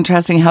really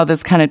interesting how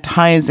this kind of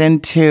ties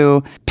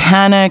into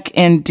panic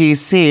in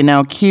DC.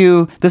 Now,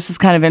 this is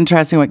kind of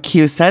interesting what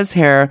Q says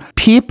here.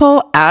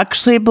 People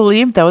actually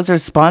believe those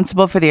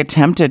responsible for the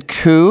attempted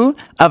coup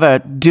of a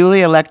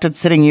duly elected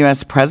sitting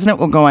U.S. president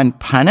will go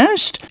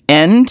unpunished?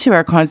 End to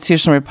our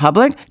constitutional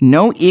republic?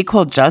 No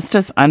equal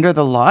justice under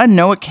the law?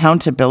 No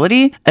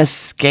accountability?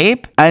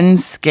 Escape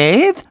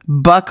unscathed?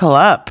 Buckle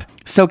up.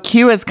 So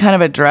Q is kind of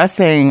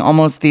addressing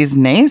almost these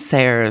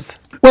naysayers.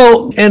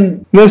 Well,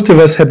 and most of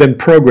us have been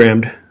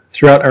programmed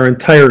throughout our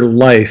entire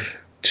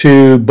life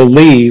to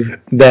believe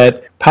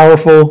that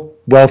powerful,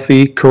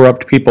 wealthy,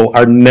 corrupt people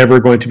are never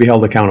going to be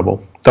held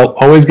accountable. They'll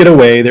always get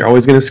away. They're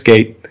always going to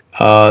escape.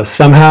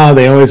 Somehow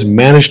they always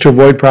manage to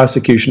avoid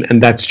prosecution,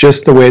 and that's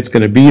just the way it's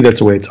going to be. That's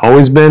the way it's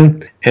always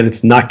been, and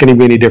it's not going to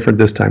be any different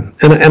this time.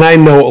 And I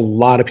know a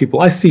lot of people.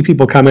 I see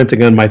people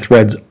commenting on my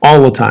threads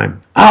all the time.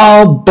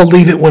 I'll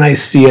believe it when I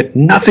see it.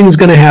 Nothing's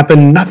going to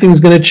happen. Nothing's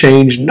going to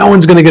change. No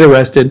one's going to get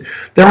arrested.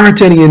 There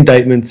aren't any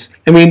indictments.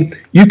 I mean,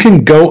 you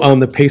can go on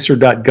the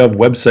pacer.gov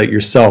website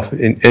yourself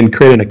and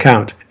create an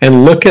account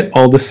and look at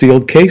all the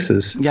sealed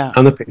cases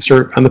on the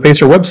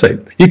Pacer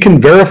website. You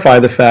can verify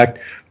the fact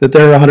that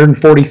there are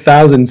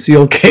 140,000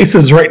 sealed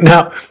cases right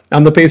now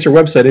on the Pacer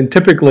website. And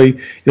typically,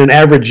 in an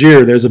average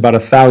year, there's about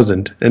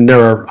 1,000. And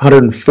there are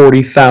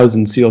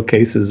 140,000 sealed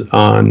cases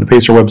on the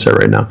Pacer website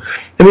right now.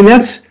 I mean,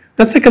 that's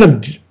like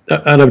an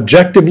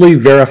objectively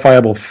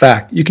verifiable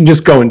fact. You can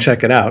just go and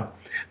check it out.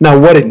 Now,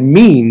 what it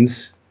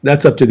means,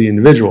 that's up to the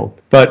individual.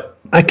 But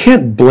I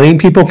can't blame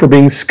people for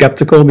being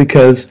skeptical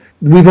because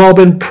we've all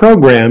been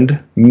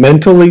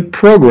mentally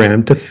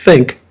programmed to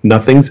think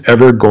nothing's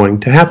ever going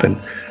to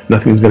happen.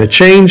 Nothing's going to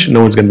change.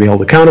 No one's going to be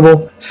held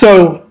accountable.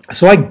 So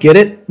I get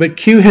it, but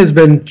Q has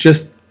been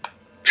just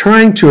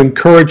trying to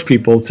encourage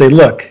people to say,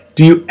 look,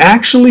 do you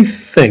actually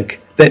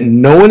think that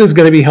no one is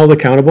going to be held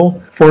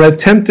accountable for an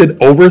attempted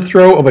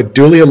overthrow of a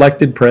duly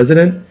elected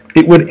president?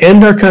 It would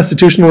end our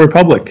constitutional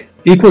republic.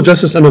 Equal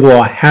justice under the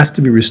law has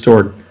to be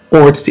restored,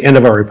 or it's the end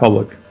of our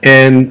republic.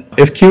 And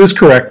if Q is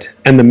correct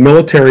and the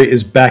military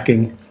is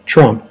backing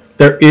Trump,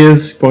 there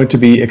is going to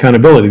be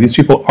accountability. These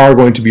people are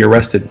going to be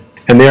arrested,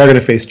 and they are going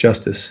to face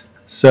justice.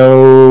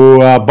 So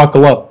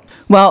buckle up.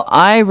 Well,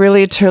 I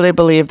really truly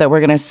believe that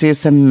we're going to see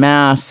some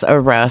mass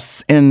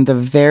arrests in the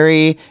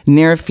very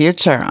near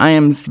future. I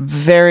am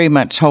very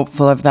much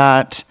hopeful of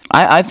that.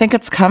 I think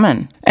it's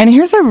coming. And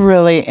here's a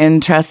really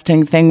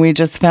interesting thing we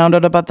just found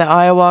out about the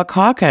Iowa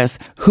caucus.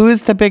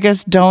 Who's the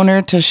biggest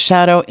donor to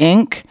Shadow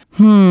Inc.?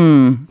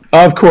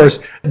 Of course,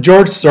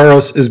 George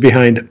Soros is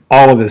behind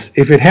all of this.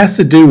 If it has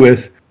to do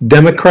with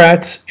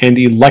Democrats and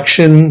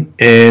election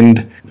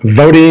and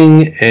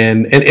voting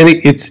and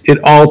it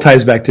all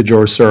ties back to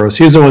George Soros.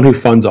 He's the one who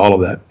funds all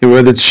of that.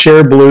 Whether it's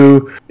Share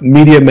Blue,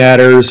 Media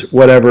Matters,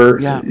 whatever,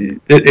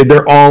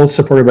 they're all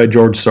supported by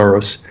George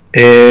Soros.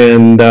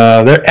 And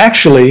they're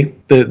actually,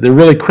 the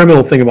really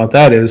criminal thing about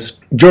that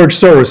is George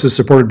Soros is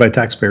supported by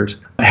taxpayers.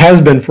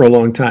 Has been for a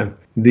long time.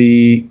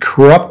 The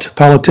corrupt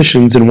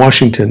politicians in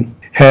Washington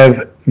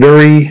have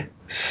very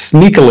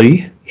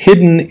sneakily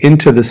hidden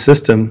into the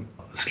system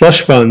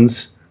slush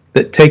funds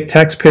that take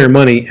taxpayer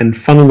money and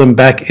funnel them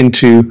back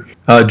into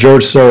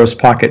George Soros'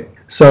 pocket.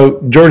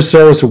 So George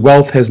Soros'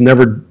 wealth has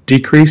never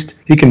decreased.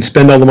 He can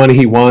spend all the money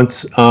he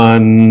wants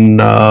on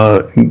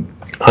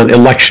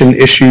election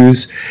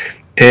issues.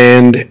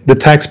 and the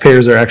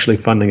taxpayers are actually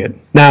funding it.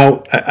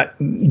 Now,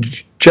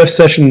 Jeff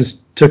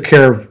Sessions took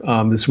care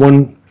of this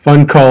one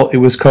fund it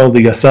was called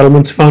the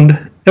Settlements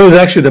Fund. It was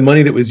actually the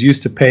money that was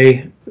used to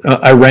pay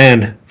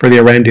Iran for the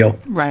Iran deal.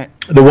 Right.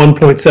 The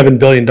 $1.7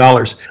 billion.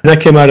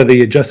 That came out of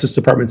the Justice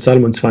Department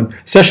Settlements Fund.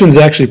 Sessions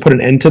actually put an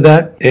end to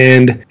that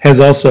and has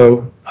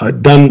also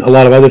done a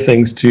lot of other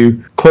things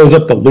to close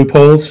up the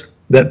loopholes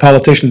that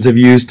politicians have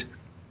used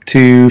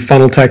to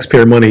funnel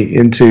taxpayer money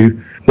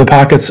into the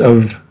pockets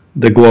of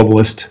the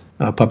globalist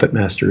puppet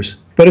masters.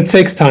 But it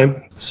takes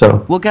time.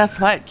 So. Well, guess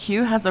what?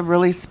 Q has a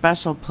really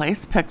special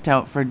place picked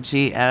out for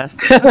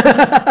GS.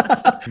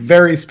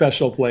 Very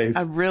special place.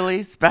 A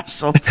really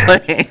special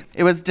place.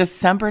 It was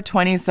December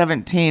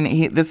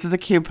 2017. This is a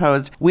Q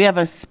post. We have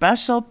a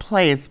special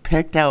place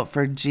picked out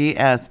for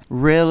GS.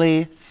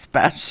 Really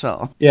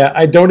special. Yeah,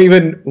 I don't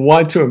even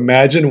want to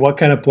imagine what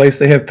kind of place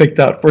they have picked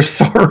out for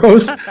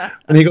Soros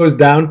when he goes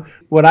down.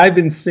 What I've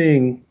been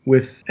seeing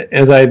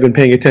as I've been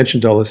paying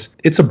attention to all this,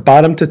 it's a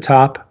bottom to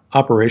top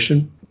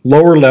operation,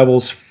 lower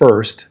levels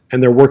first,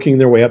 and they're working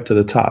their way up to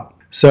the top.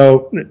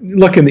 So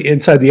look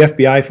inside the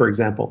FBI, for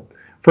example.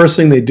 First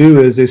thing they do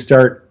is they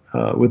start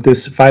with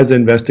this FISA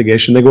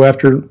investigation. They go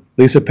after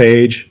Lisa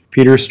Page,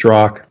 Peter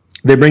Strzok.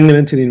 They bring them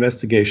into the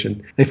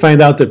investigation. They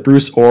find out that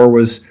Bruce Orr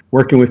was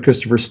working with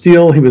Christopher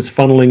Steele. He was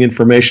funneling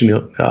information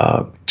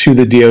to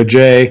the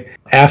DOJ.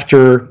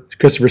 After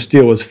Christopher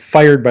Steele was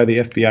fired by the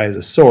FBI as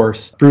a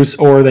source, Bruce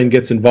Orr then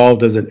gets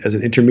involved as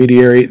an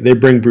intermediary. They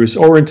bring Bruce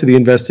Orr into the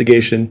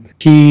investigation.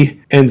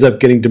 He ends up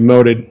getting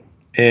demoted.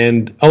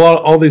 And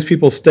all these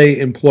people stay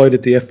employed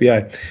at the FBI.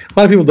 A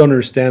lot of people don't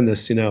understand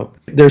this,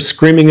 They're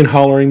screaming and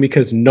hollering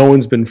because no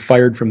one's been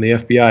fired from the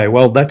FBI.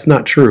 Well, that's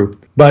not true.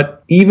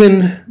 But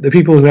even the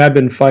people who have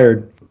been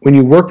fired, when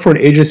you work for an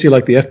agency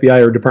like the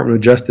FBI or Department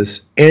of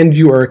Justice and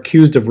you are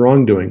accused of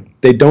wrongdoing,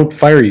 they don't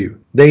fire you.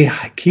 They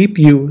keep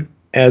you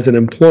as an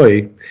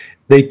employee.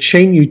 They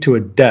chain you to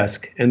a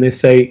desk and they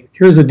say,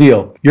 here's the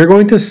deal. You're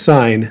going to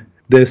sign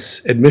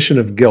this admission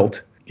of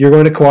guilt. You're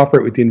going to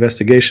cooperate with the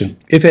investigation.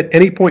 If at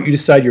any point you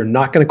decide you're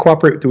not going to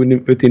cooperate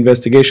with the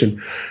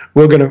investigation,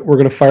 we're going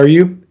to fire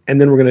you,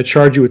 and then we're going to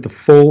charge you with the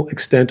full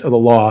extent of the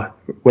law,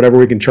 whatever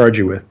we can charge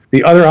you with.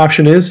 The other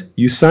option is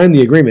you sign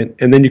the agreement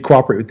and then you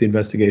cooperate with the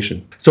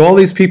investigation. So all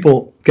these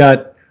people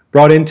got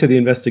brought into the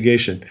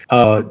investigation.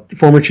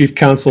 Former Chief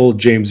Counsel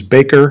James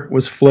Baker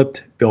was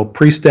flipped. Bill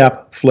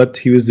Priestap flipped.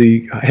 He was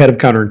the head of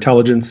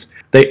counterintelligence.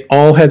 They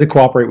all had to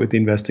cooperate with the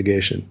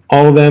investigation.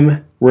 All of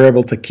them were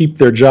able to keep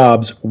their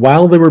jobs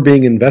while they were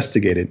being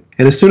investigated.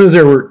 And as soon as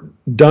they were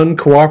done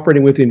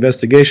cooperating with the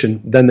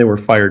investigation, then they were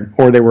fired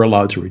or they were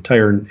allowed to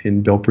retire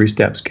in Bill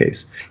Priestap's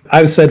case.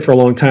 I've said for a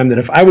long time that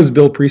if I was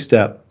Bill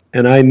Priestap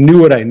and I knew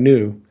what I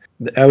knew,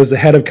 I was the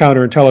head of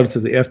counterintelligence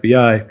of the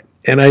FBI,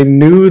 and I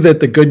knew that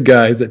the good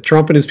guys, that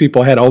Trump and his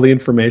people had all the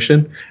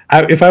information.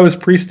 If I was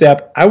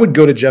Priestap, I would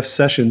go to Jeff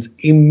Sessions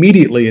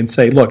immediately and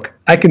say, look,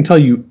 I can tell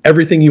you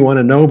everything you want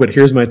to know, but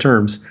here's my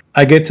terms.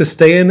 I get to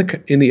stay in the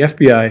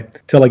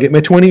FBI till I get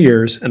my 20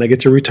 years and I get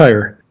to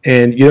retire.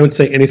 And you don't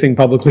say anything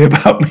publicly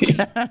about me.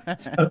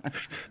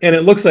 And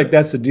it looks like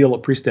that's the deal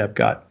that Priestap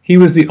got. He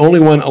was the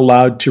only one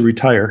allowed to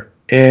retire.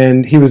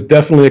 And he was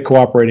definitely a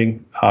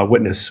cooperating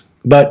witness.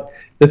 But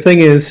the thing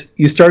is,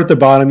 you start at the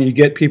bottom, you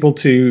get people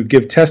to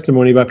give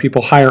testimony about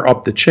people higher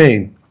up the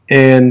chain.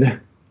 And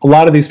a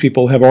lot of these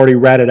people have already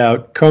ratted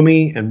out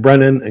Comey and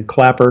Brennan and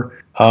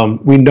Clapper.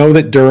 We know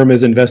that Durham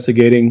is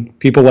investigating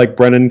people like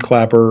Brennan,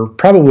 Clapper,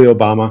 probably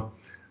Obama,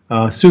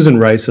 Susan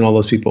Rice, and all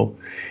those people.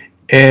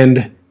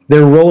 And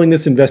they're rolling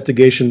this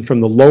investigation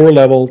from the lower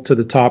level to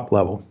the top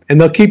level. And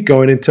they'll keep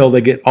going until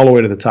they get all the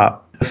way to the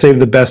top. Save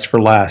the best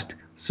for last.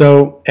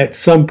 So at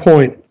some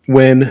point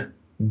when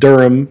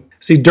Durham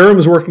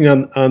is working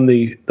on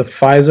the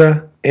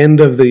FISA end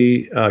of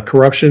the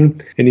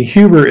corruption, and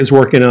Huber is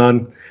working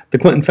on the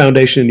Clinton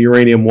Foundation and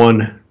Uranium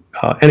One.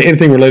 And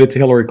anything related to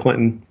Hillary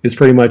Clinton is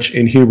pretty much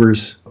in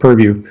Huber's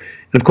purview.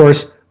 And of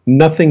course,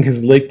 nothing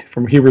has leaked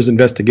from Huber's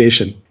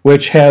investigation,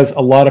 which has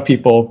a lot of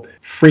people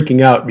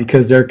freaking out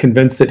because they're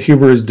convinced that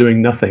Huber is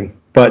doing nothing.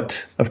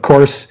 But of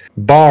course,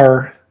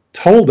 Barr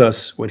told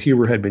us what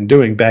Huber had been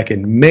doing back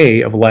in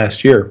May of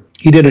last year.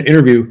 He did an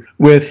interview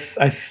with,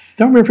 I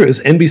don't remember if it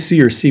was NBC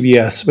or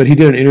CBS, but he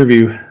did an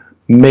interview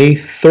May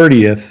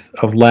 30th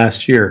of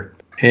last year.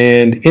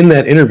 And in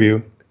that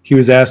interview, he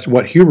was asked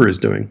what Huber is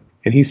doing.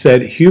 And he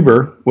said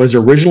Huber was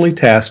originally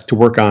tasked to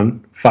work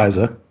on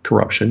FISA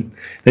corruption.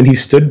 Then he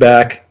stood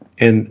back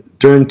and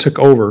Durham took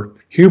over.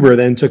 Huber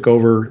then took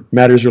over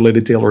matters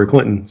related to Hillary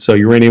Clinton. So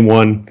Uranium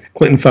One,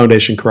 Clinton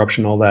Foundation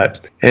corruption, all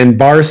that. And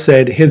Barr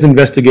said his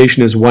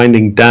investigation is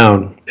winding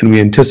down and we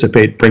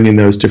anticipate bringing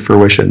those to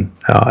fruition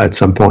at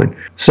some point.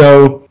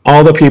 So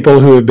all the people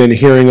who have been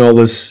hearing all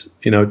this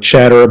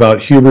chatter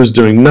about Huber's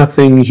doing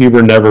nothing,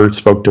 Huber never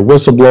spoke to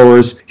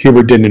whistleblowers,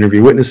 Huber didn't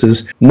interview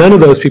witnesses. None of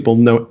those people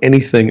know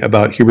anything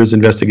about Huber's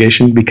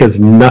investigation because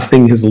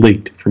nothing has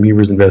leaked from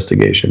Huber's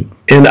investigation.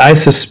 And I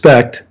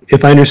suspect,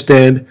 if I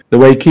understand the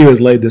way Q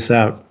has laid this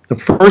out, the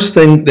first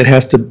thing that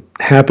has to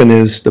happen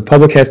is the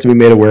public has to be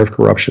made aware of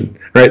corruption,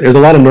 right? There's a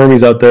lot of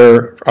normies out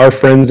there, our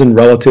friends and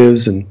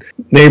relatives and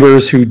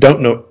neighbors who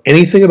don't know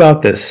anything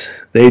about this.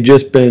 They've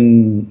just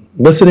been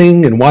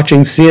listening and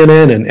watching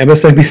CNN and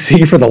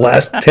MSNBC for the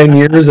last 10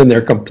 years, and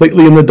they're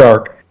completely in the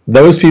dark.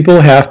 Those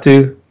people have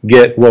to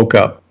get woke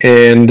up.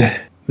 And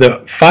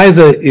the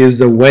FISA is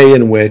the way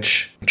in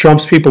which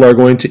Trump's people are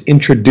going to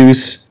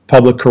introduce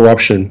public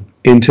corruption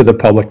into the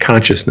public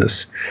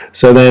consciousness.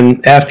 So then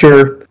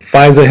after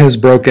FISA has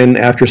broken,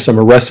 after some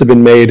arrests have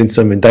been made and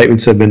some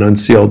indictments have been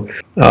unsealed,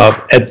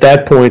 at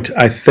that point,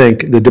 I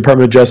think the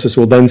Department of Justice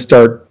will then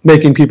start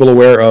making people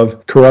aware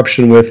of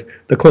corruption with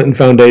the Clinton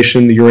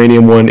Foundation, the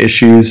Uranium One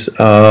issues,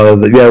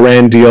 the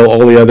Iran deal,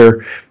 all the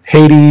other,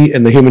 Haiti,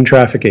 and the human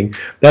trafficking.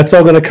 That's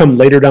all going to come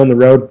later down the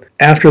road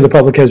after the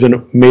public has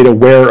been made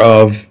aware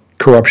of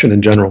corruption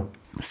in general.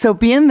 So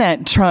being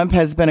that Trump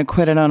has been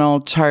acquitted on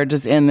all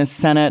charges in the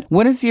Senate,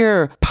 what is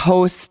your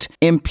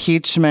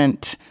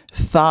post-impeachment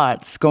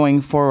thoughts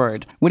going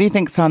forward? What do you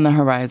think's on the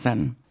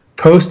horizon?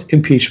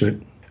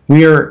 Post-impeachment,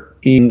 we are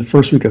in the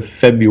first week of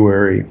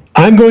February.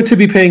 I'm going to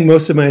be paying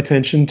most of my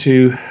attention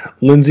to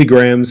Lindsey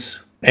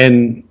Graham's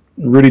and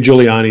Rudy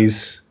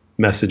Giuliani's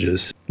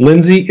messages.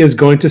 Lindsey is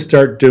going to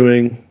start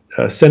doing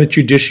Senate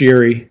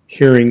Judiciary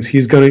hearings.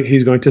 He's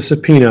going to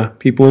subpoena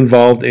people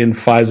involved in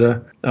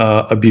FISA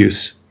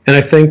abuse. And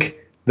I think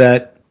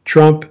that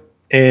Trump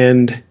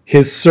and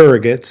his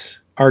surrogates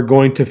are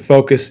going to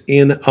focus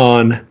in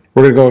on,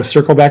 we're going to go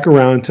circle back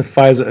around to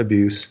FISA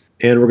abuse,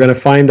 and we're going to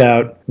find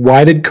out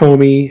why did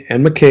Comey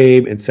and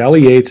McCabe and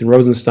Sally Yates and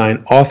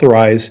Rosenstein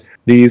authorize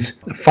these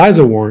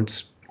FISA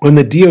warrants when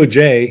the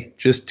DOJ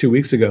just 2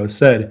 weeks ago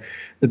said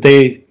that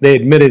they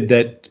admitted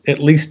that at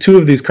least 2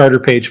 of these Carter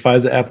Page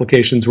FISA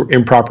applications were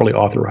improperly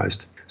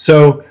authorized.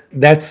 So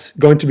that's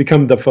going to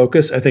become the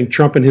focus. I think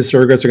Trump and his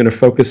surrogates are going to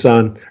focus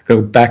on,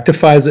 go back to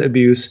FISA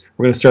abuse.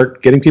 We're going to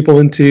start getting people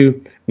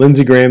into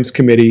Lindsey Graham's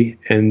committee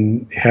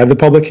and have the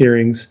public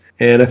hearings.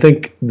 And I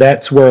think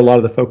that's where a lot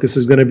of the focus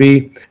is going to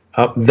be.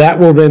 That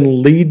will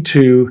then lead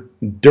to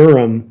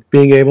Durham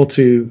being able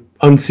to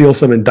unseal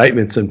some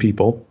indictments on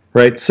people,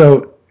 right?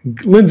 So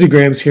Lindsey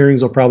Graham's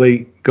hearings will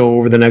probably go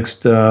over the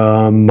next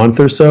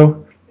month or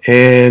so.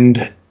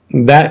 And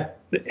that,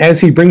 as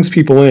he brings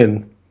people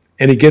in,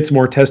 and he gets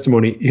more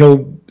testimony,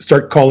 he'll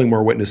start calling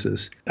more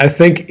witnesses. I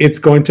think it's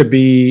going to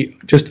be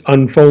just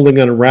unfolding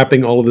and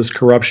unwrapping all of this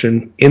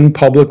corruption in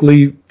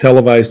publicly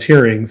televised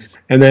hearings,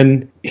 and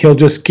then he'll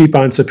just keep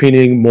on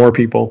subpoenaing more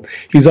people.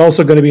 He's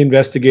also going to be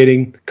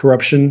investigating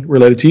corruption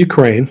related to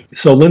Ukraine.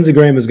 So Lindsey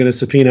Graham is going to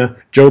subpoena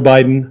Joe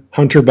Biden,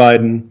 Hunter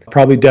Biden,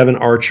 probably Devin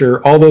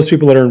Archer, all those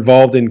people that are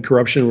involved in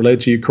corruption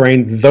related to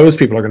Ukraine. Those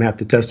people are going to have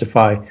to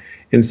testify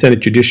in Senate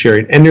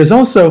Judiciary. And there's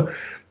also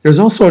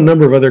a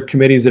number of other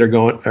committees that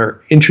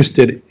are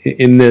interested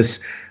in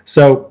this.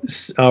 So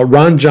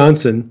Ron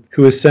Johnson,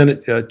 who is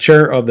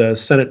chair of the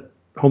Senate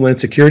Homeland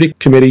Security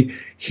Committee,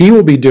 he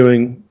will be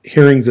doing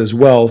hearings as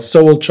well.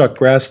 So will Chuck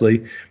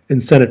Grassley in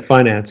Senate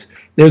Finance.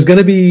 There's going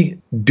to be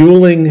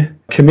dueling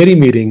committee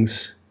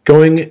meetings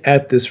going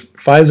at this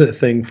FISA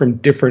thing from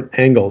different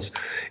angles.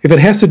 If it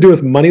has to do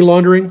with money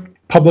laundering,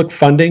 public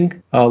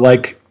funding,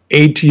 like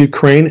aid to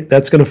Ukraine,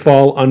 that's going to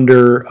fall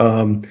under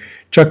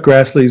Chuck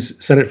Grassley's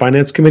Senate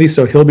Finance Committee,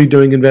 so he'll be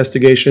doing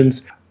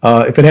investigations.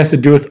 If it has to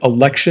do with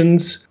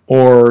elections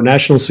or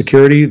national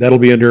security, that'll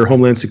be under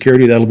Homeland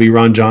Security. That'll be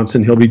Ron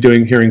Johnson. He'll be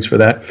doing hearings for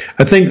that.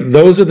 I think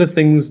those are the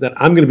things that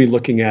I'm going to be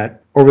looking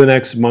at over the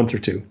next month or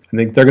two. I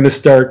think they're going to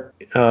start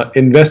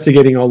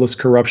investigating all this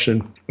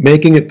corruption,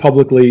 making it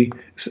publicly,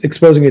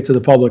 exposing it to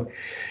the public.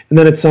 And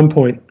then at some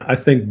point, I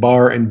think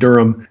Barr and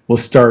Durham will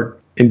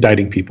start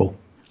indicting people.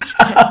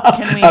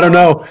 I don't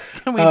know.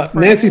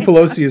 Nancy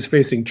Pelosi is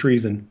facing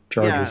treason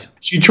charges. Yeah.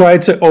 She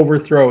tried to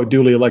overthrow a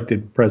duly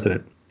elected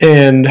president,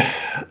 and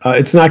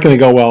it's not going to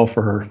go well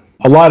for her.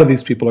 A lot of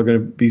these people are going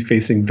to be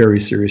facing very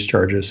serious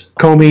charges.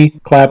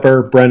 Comey,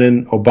 Clapper,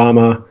 Brennan,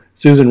 Obama,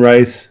 Susan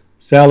Rice,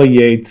 Sally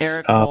Yates,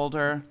 Eric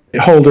Holder.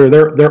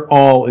 They're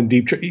all in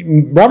deep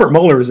trouble. Robert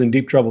Mueller is in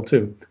deep trouble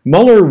too.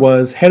 Mueller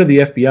was head of the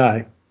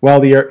FBI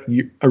while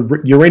the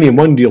Uranium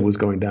One deal was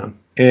going down,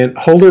 and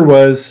Holder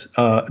was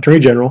Attorney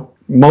General.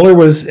 Mueller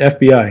was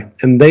FBI,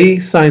 and they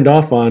signed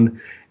off on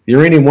the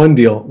Uranium One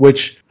deal,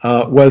 which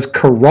was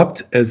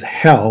corrupt as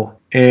hell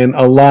and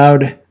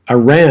allowed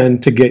Iran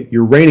to get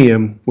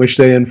uranium, which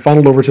they then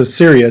funneled over to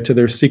Syria to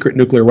their secret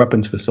nuclear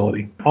weapons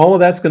facility. All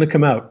of that's going to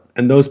come out,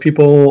 and those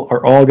people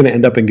are all going to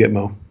end up in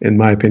Gitmo, in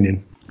my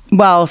opinion.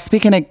 Well,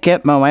 speaking of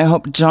Gitmo, I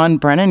hope John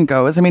Brennan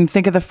goes. I mean,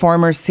 think of the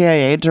former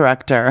CIA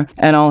director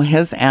and all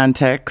his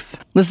antics.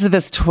 Listen to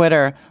this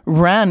Twitter.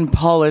 Rand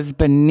Paul is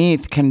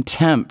beneath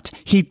contempt.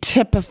 He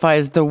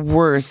typifies the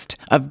worst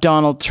of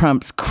Donald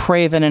Trump's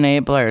craven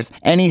enablers.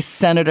 Any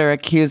senator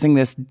accusing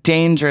this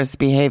dangerous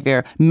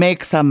behavior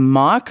makes a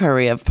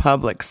mockery of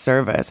public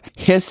service.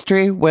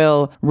 History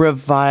will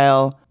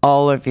revile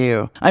all of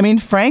you. I mean,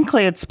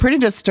 frankly, it's pretty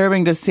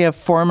disturbing to see a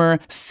former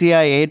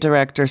CIA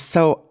director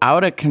so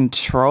out of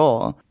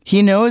control.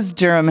 He knows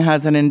Durham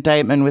has an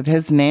indictment with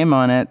his name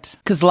on it.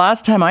 Because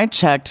last time I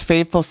checked,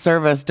 faithful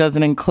service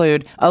doesn't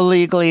include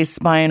illegally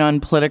spying on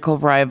political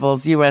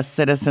rivals, U.S.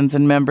 citizens,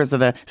 and members of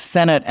the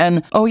Senate.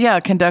 And,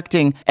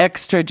 conducting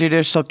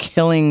extrajudicial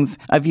killings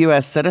of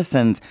U.S.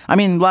 citizens. I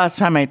mean, last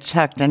time I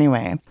checked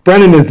anyway.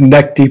 Brennan is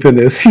neck deep in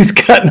this. He's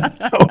got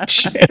no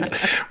chance.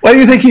 Why do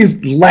you think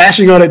he's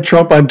lashing out at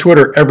Trump on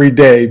Twitter every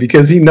day?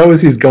 Because he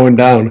knows he's going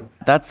down.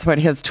 That's what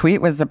his tweet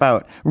was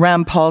about.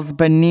 Rand Paul's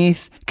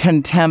beneath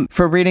contempt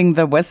for reading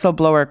the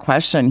whistleblower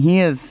question. He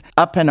is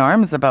up in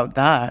arms about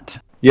that.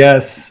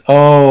 Yes.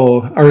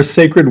 Oh, our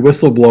sacred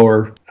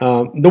whistleblower.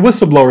 The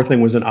whistleblower thing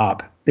was an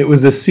op. It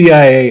was a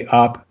CIA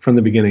op from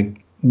the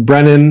beginning.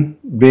 Brennan,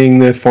 being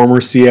the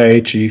former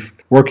CIA chief,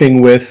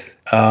 working with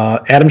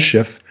Adam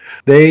Schiff,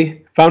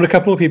 they found a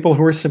couple of people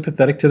who were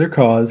sympathetic to their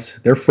cause,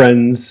 their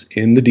friends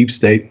in the deep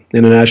state,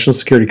 in the National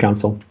Security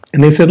Council.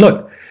 And they said,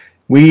 look,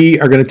 we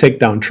are going to take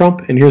down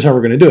Trump, and here's how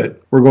we're going to do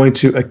it. We're going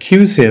to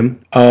accuse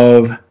him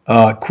of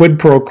quid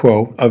pro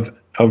quo,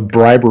 of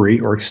bribery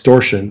or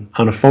extortion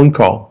on a phone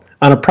call,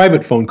 on a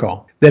private phone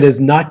call that is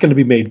not going to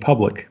be made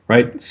public,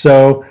 right?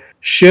 So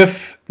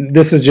Schiff,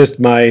 this is just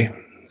my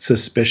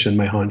suspicion,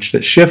 my hunch,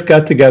 that Schiff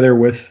got together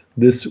with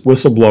this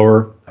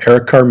whistleblower,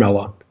 Eric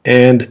Carmella,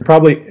 and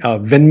probably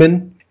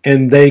Vindman,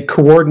 and they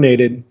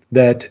coordinated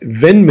that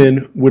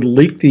Vindman would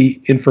leak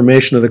the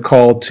information of the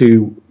call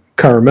to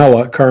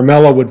Carmella.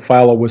 Carmella would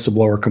file a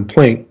whistleblower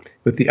complaint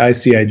with the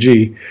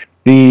ICIG.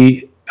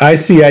 The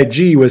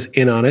ICIG was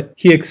in on it.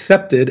 He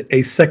accepted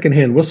a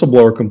secondhand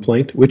whistleblower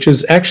complaint, which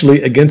is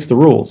actually against the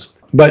rules.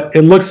 But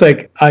it looks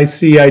like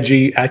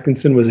ICIG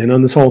Atkinson was in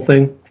on this whole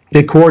thing.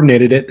 They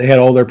coordinated it. They had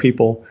all their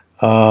people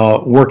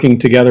working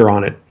together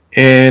on it.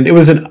 And it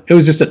was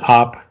just an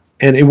op.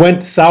 And it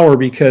went sour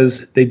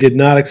because they did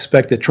not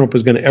expect that Trump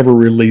was going to ever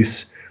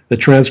release the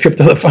transcript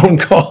of the phone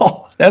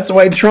call. That's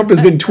why Trump has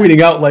been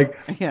tweeting out like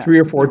 3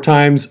 or 4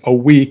 times a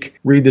week,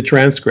 read the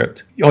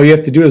transcript. All you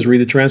have to do is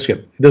read the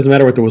transcript. It doesn't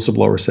matter what the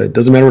whistleblower said. It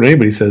doesn't matter what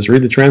anybody says.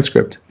 Read the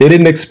transcript. They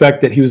didn't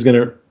expect that he was going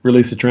to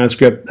release the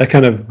transcript. That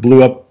kind of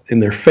blew up in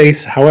their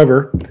face.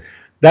 However,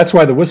 that's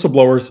why the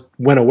whistleblowers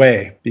went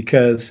away,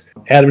 because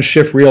Adam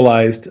Schiff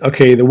realized,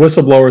 okay, the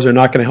whistleblowers are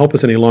not going to help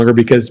us any longer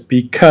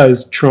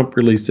because Trump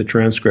released the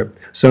transcript.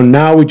 So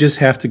now we just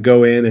have to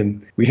go in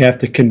and we have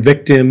to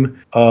convict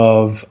him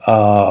of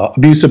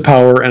abuse of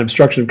power and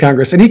obstruction of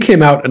Congress. And he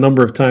came out a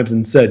number of times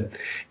and said,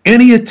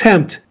 any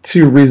attempt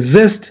to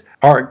resist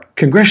our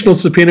congressional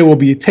subpoena will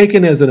be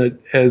taken as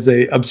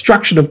a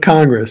obstruction of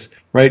Congress,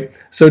 right?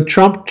 So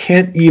Trump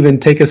can't even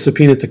take a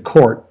subpoena to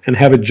court and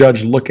have a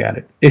judge look at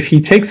it. If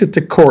he takes it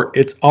to court,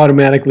 it's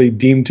automatically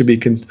deemed to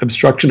be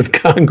obstruction of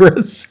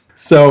Congress.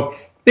 So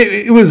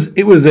it was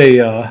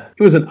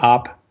an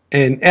op,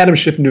 and Adam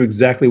Schiff knew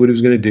exactly what he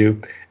was going to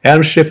do.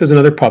 Adam Schiff is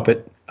another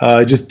puppet,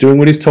 just doing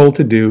what he's told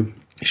to do.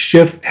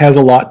 Schiff has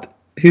a lot.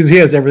 He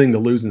has everything to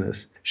lose in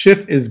this.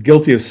 Schiff is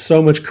guilty of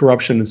so much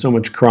corruption and so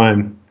much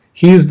crime.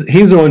 He's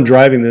the one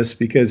driving this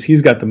because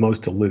he's got the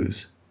most to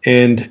lose.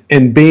 And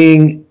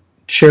being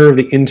chair of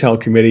the Intel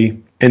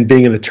Committee and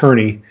being an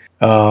attorney,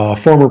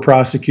 former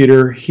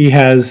prosecutor, he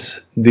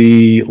has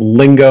the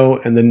lingo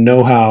and the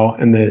know-how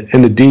and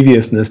the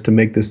deviousness to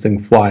make this thing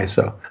fly.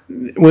 So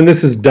when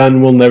this is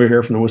done, we'll never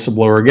hear from the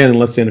whistleblower again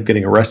unless they end up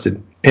getting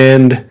arrested.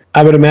 And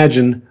I would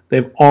imagine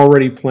they're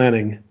already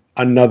planning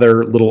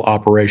another little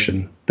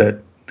operation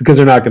because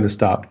they're not going to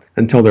stop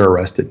until they're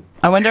arrested.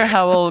 I wonder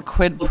how old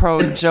quid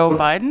pro Joe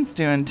Biden's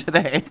doing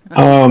today.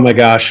 Oh my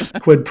gosh,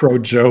 quid pro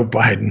Joe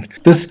Biden.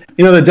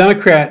 The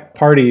Democrat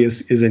Party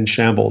is in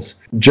shambles.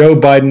 Joe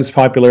Biden's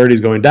popularity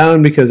is going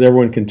down because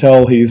everyone can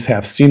tell he's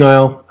half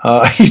senile.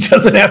 He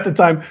doesn't half the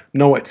time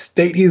know what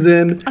state he's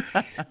in.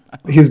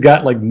 He's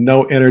got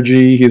no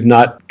energy. He's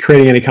not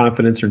creating any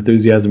confidence or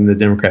enthusiasm in the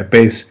Democrat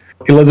base.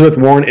 Elizabeth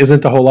Warren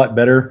isn't a whole lot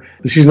better.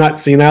 She's not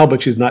senile,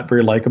 but she's not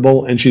very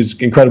likable, and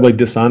she's incredibly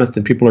dishonest,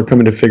 and people are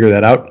coming to figure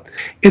that out.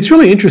 It's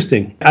really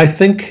interesting. I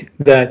think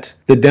that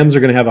the Dems are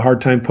going to have a hard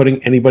time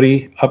putting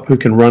anybody up who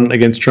can run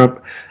against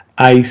Trump.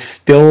 I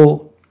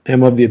still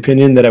am of the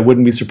opinion that I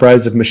wouldn't be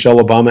surprised if Michelle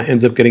Obama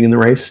ends up getting in the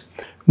race.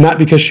 Not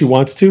because she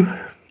wants to,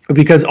 but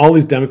because all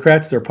these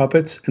Democrats, they're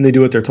puppets, and they do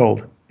what they're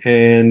told.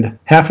 And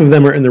half of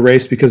them are in the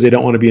race because they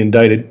don't want to be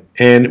indicted.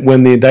 And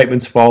when the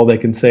indictments fall, they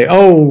can say,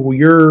 oh,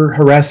 you're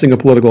harassing a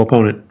political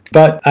opponent.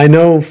 But I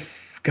know,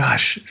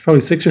 gosh, it's probably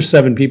 6 or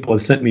 7 people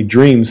have sent me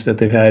dreams that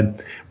they've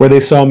had where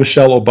they saw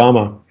Michelle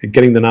Obama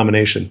getting the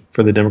nomination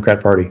for the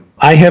Democrat Party.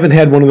 I haven't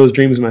had one of those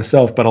dreams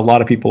myself, but a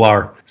lot of people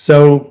are.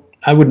 So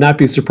I would not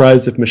be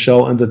surprised if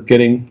Michelle ends up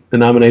getting the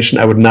nomination.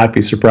 I would not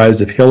be surprised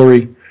if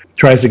Hillary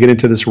tries to get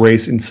into this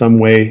race in some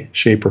way,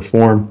 shape, or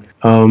form.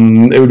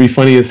 It would be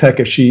funny as heck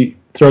if she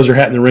throws her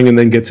hat in the ring and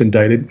then gets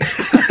indicted.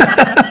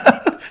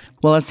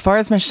 Well, as far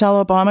as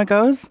Michelle Obama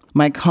goes,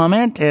 my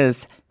comment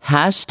is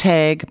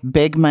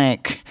 #Big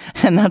Mike.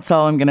 And that's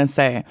all I'm going to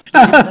say.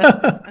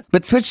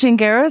 But switching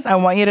gears, I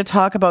want you to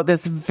talk about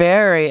this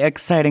very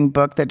exciting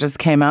book that just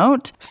came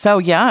out. So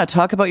yeah,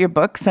 talk about your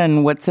books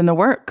and what's in the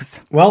works.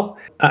 Well,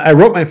 I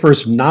wrote my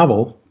first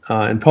novel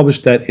and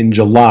published that in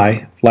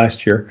July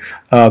last year,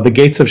 The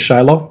Gates of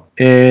Shiloh.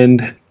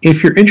 And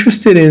if you're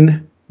interested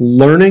in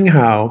learning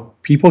how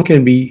people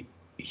can be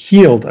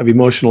healed of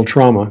emotional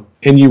trauma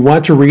and you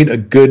want to read a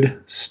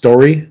good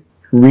story,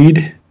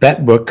 read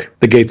that book,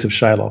 The Gates of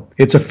Shiloh.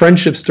 It's a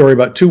friendship story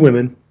about two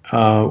women,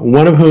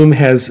 one of whom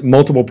has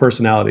multiple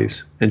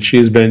personalities, and she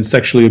has been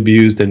sexually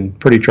abused and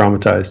pretty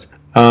traumatized.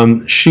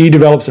 She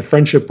develops a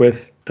friendship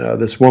with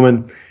this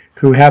woman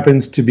who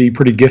happens to be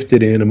pretty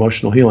gifted in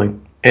emotional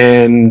healing.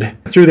 And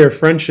through their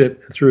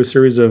friendship, through a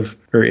series of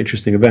very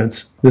interesting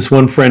events, this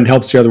one friend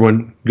helps the other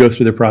one go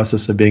through the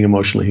process of being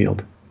emotionally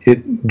healed.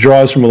 It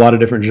draws from a lot of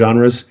different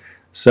genres.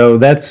 So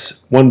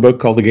that's one book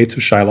called The Gates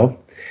of Shiloh.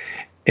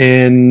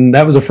 And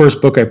that was the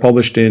first book I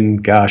published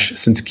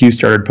since Q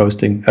started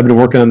posting. I've been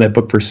working on that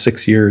book for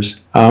 6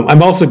 years.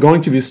 I'm also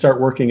going to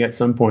start working at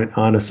some point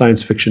on a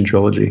science fiction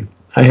trilogy.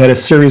 I had a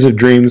series of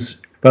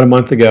dreams about a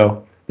month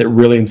ago that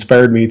really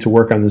inspired me to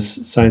work on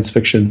this science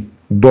fiction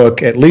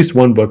book, at least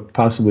one book,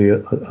 possibly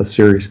a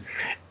series.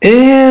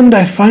 And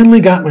I finally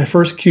got my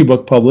first Q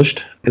book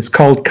published. It's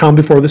called Calm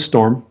Before the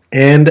Storm.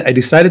 And I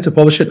decided to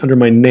publish it under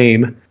my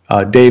name,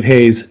 Dave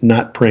Hayes,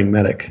 Not Praying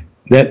Medic.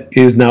 That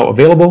is now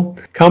available.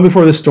 Calm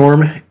Before the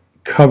Storm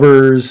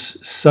covers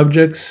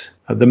subjects,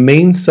 the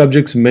main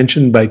subjects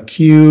mentioned by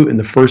Q in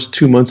the first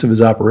 2 months of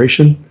his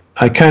operation.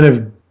 I kind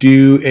of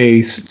do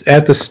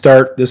at the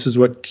start, this is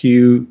what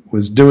Q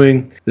was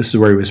doing, this is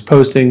where he was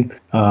posting,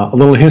 a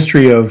little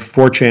history of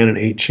 4chan and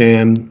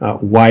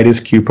 8chan, why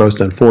does Q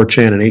post on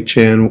 4chan and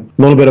 8chan,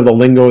 a little bit of the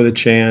lingo of the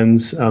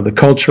chans, the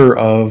culture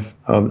of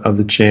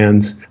the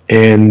chans,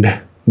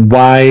 and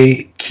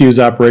why Q's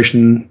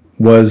operation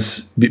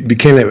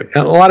became that way.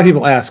 A lot of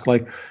people ask,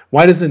 like,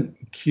 why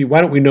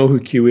don't we know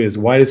who Q is?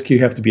 Why does Q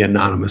have to be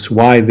anonymous?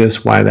 Why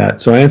this, why that?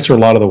 So I answer a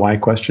lot of the why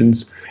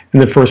questions in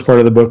the first part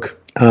of the book.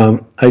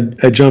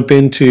 I jump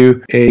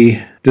into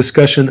a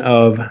discussion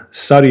of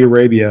Saudi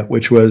Arabia,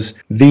 which was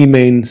the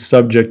main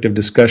subject of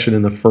discussion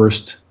in the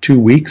first 2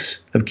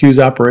 weeks of Q's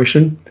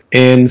operation,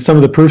 and some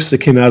of the proofs that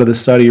came out of the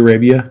Saudi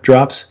Arabia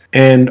drops,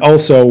 and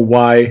also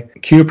why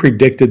Q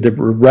predicted the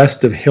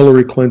arrest of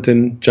Hillary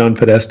Clinton, John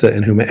Podesta,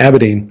 and Huma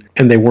Abedin,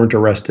 and they weren't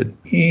arrested.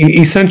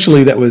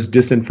 Essentially, that was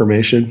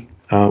disinformation.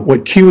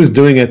 What Q was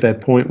doing at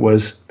that point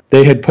was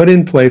they had put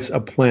in place a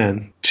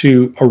plan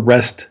to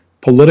arrest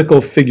political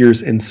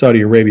figures in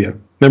Saudi Arabia,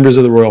 members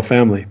of the royal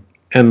family,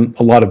 and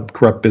a lot of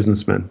corrupt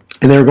businessmen.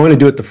 And they were going to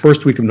do it the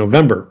first week of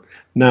November.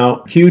 Now,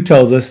 Q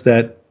tells us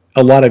that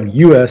a lot of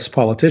U.S.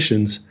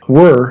 politicians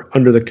were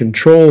under the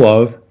control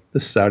of the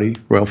Saudi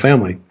royal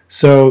family.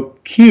 So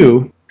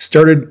Q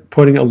started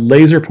putting a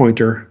laser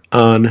pointer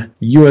on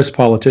U.S.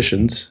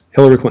 politicians,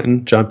 Hillary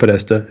Clinton, John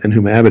Podesta, and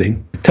Huma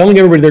Abedin, telling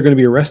everybody they're going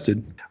to be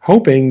arrested,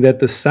 hoping that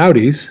the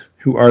Saudis,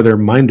 who are their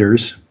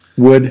minders,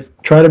 would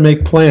try to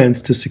make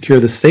plans to secure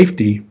the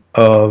safety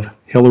of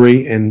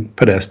Hillary and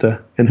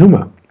Podesta and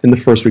Huma in the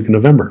first week of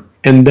November.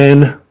 And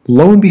then,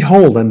 lo and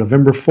behold, on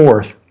November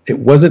 4th, it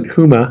wasn't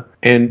Huma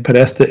and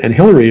Podesta and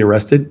Hillary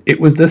arrested, it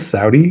was the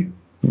Saudi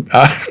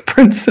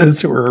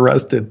princes who were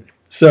arrested.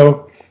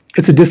 So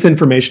it's a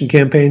disinformation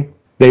campaign.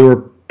 They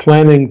were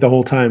planning the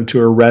whole time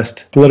to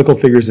arrest political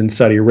figures in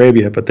Saudi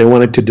Arabia, but they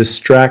wanted to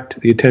distract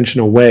the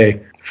attention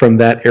away from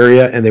that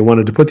area, and they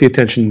wanted to put the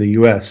attention in the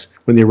U.S.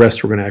 when the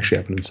arrests were going to actually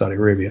happen in Saudi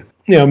Arabia.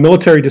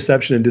 Military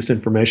deception and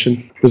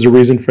disinformation was a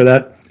reason for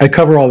that. I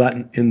cover all that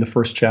in the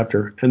first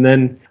chapter. And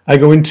then I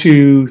go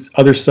into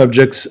other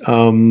subjects,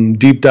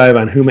 deep dive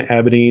on Huma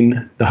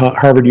Abedin, the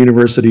Harvard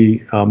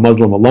University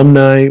Muslim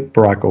alumni,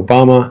 Barack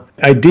Obama.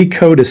 I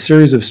decode a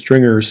series of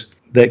stringers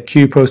that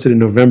Q posted in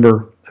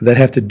November that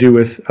have to do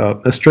with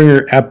a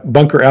stringer,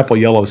 Bunker Apple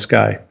Yellow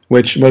Sky,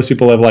 which most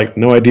people have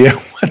no idea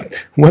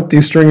what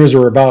these stringers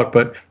were about,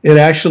 but it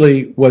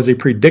actually was a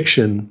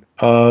prediction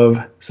of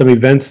some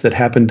events that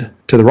happened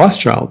to the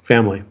Rothschild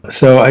family.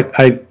 So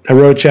I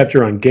wrote a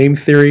chapter on game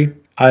theory.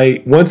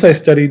 Once I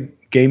studied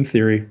game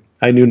theory,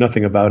 I knew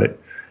nothing about it.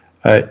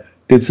 I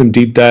did some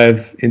deep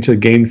dive into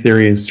game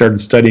theory and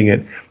started studying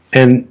it,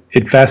 and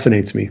it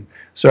fascinates me.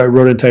 So I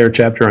wrote an entire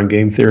chapter on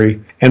game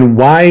theory and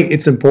why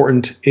it's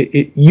important.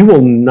 You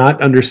will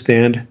not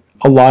understand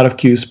a lot of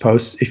Q's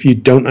posts if you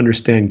don't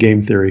understand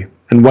game theory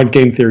and what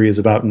game theory is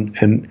about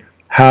and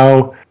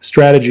how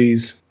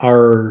strategies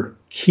are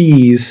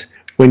keys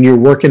when you're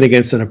working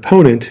against an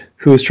opponent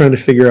who is trying to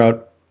figure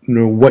out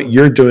what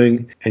you're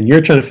doing, and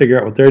you're trying to figure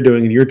out what they're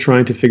doing, and you're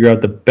trying to figure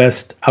out the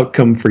best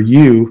outcome for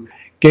you.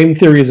 Game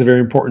theory is a very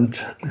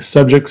important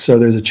subject, so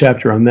there's a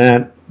chapter on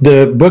that.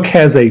 The book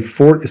has a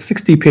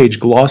 60-page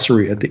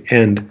glossary at the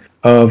end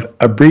of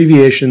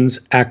abbreviations,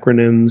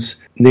 acronyms,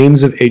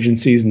 names of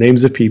agencies,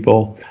 names of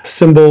people,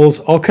 symbols,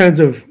 all kinds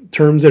of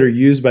terms that are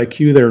used by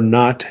Q that are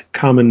not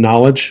common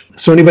knowledge.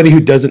 So anybody who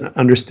doesn't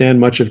understand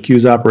much of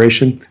Q's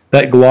operation,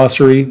 that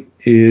glossary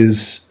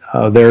is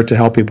there to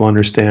help people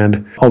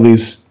understand all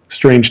these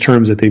strange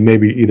terms that they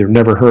maybe either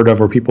never heard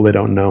of or people they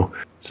don't know.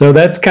 So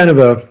that's kind of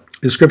a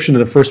description of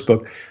the first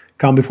book,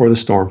 Calm Before the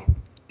Storm.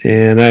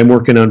 And I'm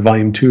working on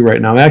volume 2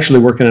 right now. I'm actually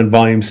working on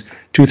volumes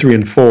 2, 3,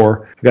 and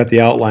 4. I've got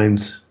the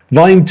outlines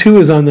Volume 2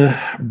 is on the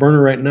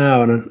burner right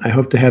now, and I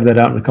hope to have that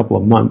out in a couple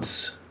of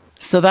months.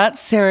 So that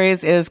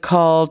series is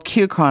called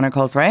Q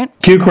Chronicles, right?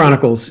 Q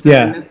Chronicles,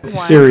 yeah, it's a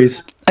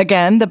series.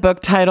 Again, the book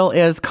title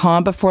is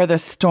Calm Before the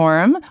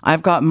Storm.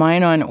 I've got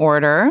mine on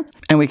order,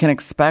 and we can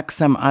expect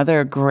some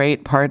other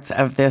great parts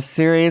of this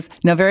series.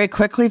 Now, very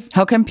quickly,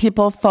 how can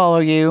people follow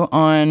you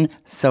on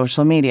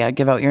social media?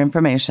 Give out your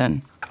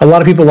information. A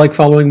lot of people like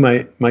following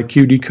my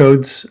Q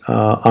Decodes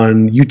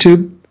on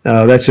YouTube.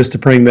 That's just a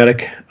praying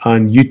medic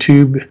on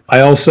YouTube.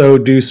 I also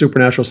do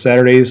Supernatural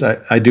Saturdays.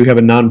 I do have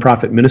a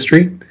nonprofit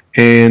ministry,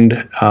 and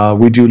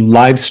we do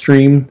live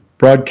stream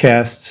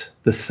broadcasts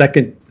the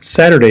second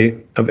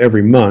Saturday of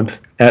every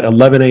month at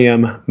 11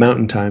 a.m.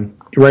 Mountain Time.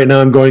 Right now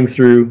I'm going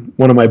through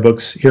one of my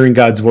books, Hearing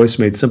God's Voice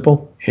Made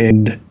Simple,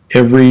 and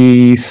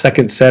every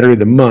second Saturday of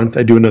the month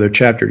I do another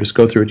chapter. Just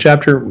go through a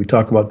chapter, we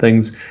talk about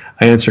things,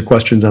 I answer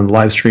questions on the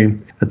live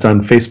stream. That's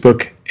on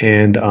Facebook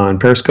and on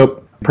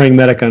Periscope. Praying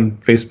Medic on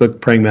Facebook,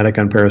 Praying Medic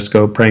on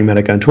Periscope, Praying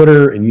Medic on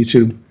Twitter and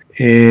YouTube.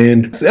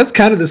 And that's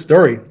kind of the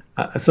story.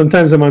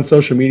 Sometimes I'm on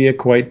social media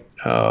quite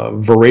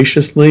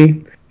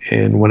voraciously,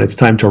 and when it's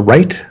time to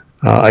write,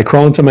 I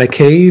crawl into my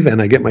cave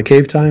and I get my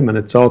cave time and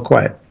it's all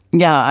quiet.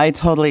 Yeah, I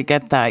totally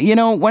get that. You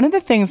know, one of the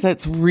things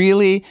that's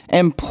really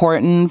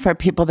important for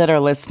people that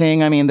are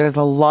listening, I mean, there's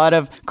a lot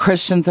of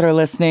Christians that are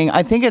listening.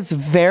 I think it's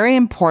very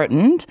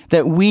important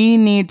that we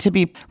need to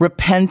be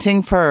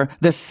repenting for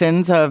the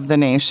sins of the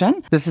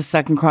nation. This is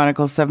 2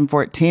 Chronicles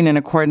 7:14 in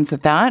accordance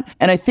with that.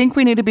 And I think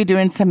we need to be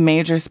doing some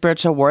major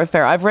spiritual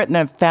warfare. I've written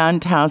a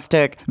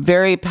fantastic,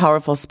 very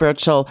powerful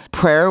spiritual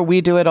prayer.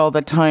 We do it all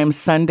the time.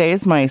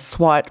 Sundays, my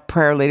SWAT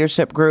prayer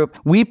leadership group,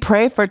 we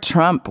pray for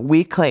Trump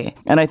weekly.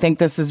 And I think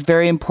this is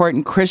very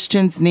important.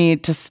 Christians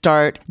need to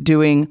start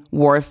doing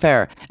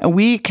warfare. And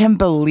we can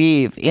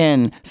believe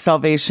in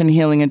salvation,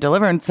 healing, and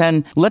deliverance.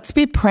 And let's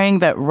be praying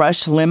that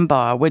Rush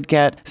Limbaugh would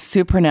get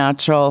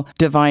supernatural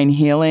divine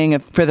healing.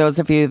 For those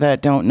of you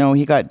that don't know,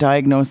 he got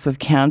diagnosed with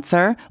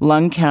cancer,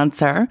 lung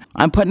cancer.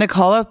 I'm putting a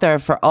call out there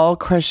for all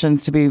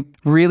Christians to be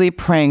really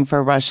praying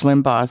for Rush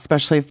Limbaugh,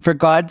 especially for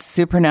God's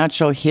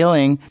supernatural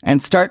healing,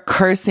 and start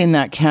cursing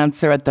that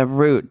cancer at the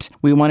root.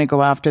 We want to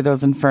go after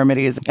those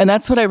infirmities. And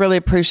that's what I really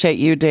appreciate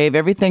you, Dave.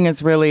 Everything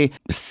is really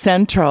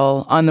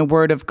central on the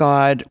Word of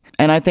God,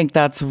 and I think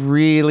that's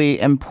really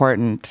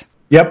important.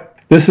 Yep.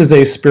 This is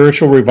a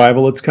spiritual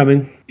revival that's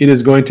coming. It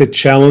is going to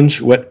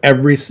challenge what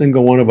every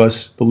single one of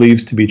us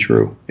believes to be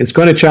true. It's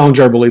going to challenge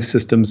our belief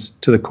systems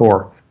to the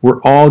core.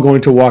 We're all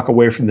going to walk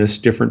away from this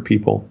different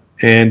people.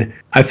 And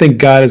I think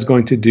God is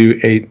going to do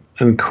an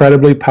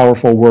incredibly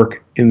powerful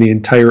work in the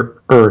entire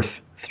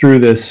earth through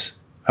this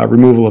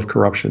removal of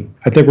corruption.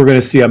 I think we're going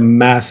to see a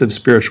massive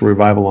spiritual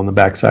revival on the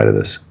backside of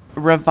this.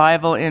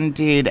 Revival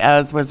indeed,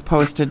 as was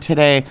posted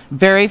today.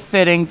 Very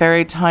fitting,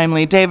 very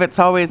timely. Dave, it's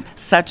always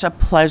such a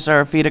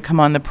pleasure for you to come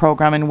on the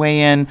program and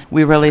weigh in.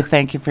 We really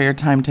thank you for your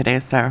time today,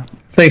 sir.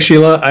 Thanks,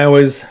 Sheila. I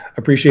always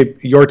appreciate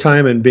your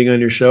time and being on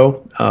your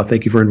show.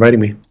 Thank you for inviting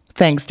me.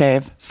 Thanks,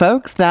 Dave.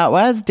 Folks, that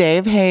was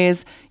Dave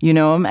Hayes. You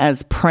know him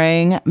as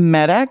Praying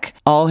Medic.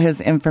 All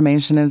his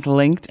information is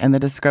linked in the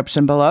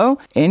description below,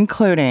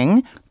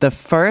 including the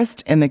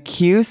first in the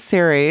Q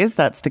series.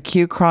 That's the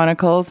Q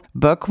Chronicles,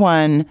 Book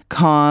 1,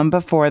 Calm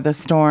Before the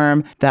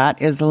Storm.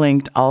 That is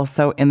linked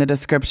also in the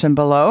description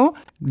below.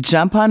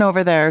 Jump on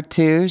over there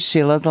to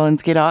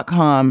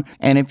SheilaZielinski.com.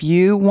 And if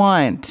you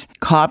want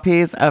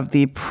copies of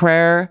the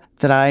prayer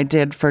that I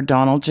did for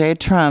Donald J.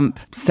 Trump,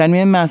 send me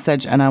a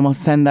message and I will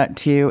send that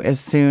to you as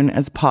soon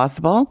as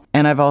possible.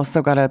 And I've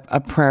also got a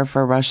prayer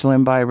for Rush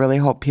Limbaugh. I really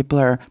hope people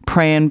are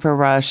praying for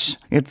Rush.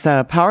 It's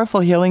a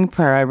powerful healing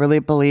prayer. I really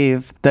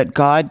believe that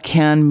God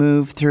can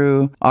move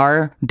through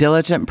our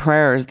diligent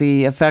prayers.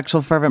 The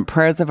effectual, fervent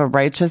prayers of a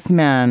righteous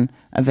man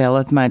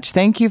availeth much.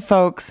 Thank you,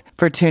 folks,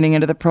 for tuning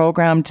into the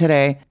program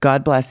today.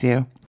 God bless you.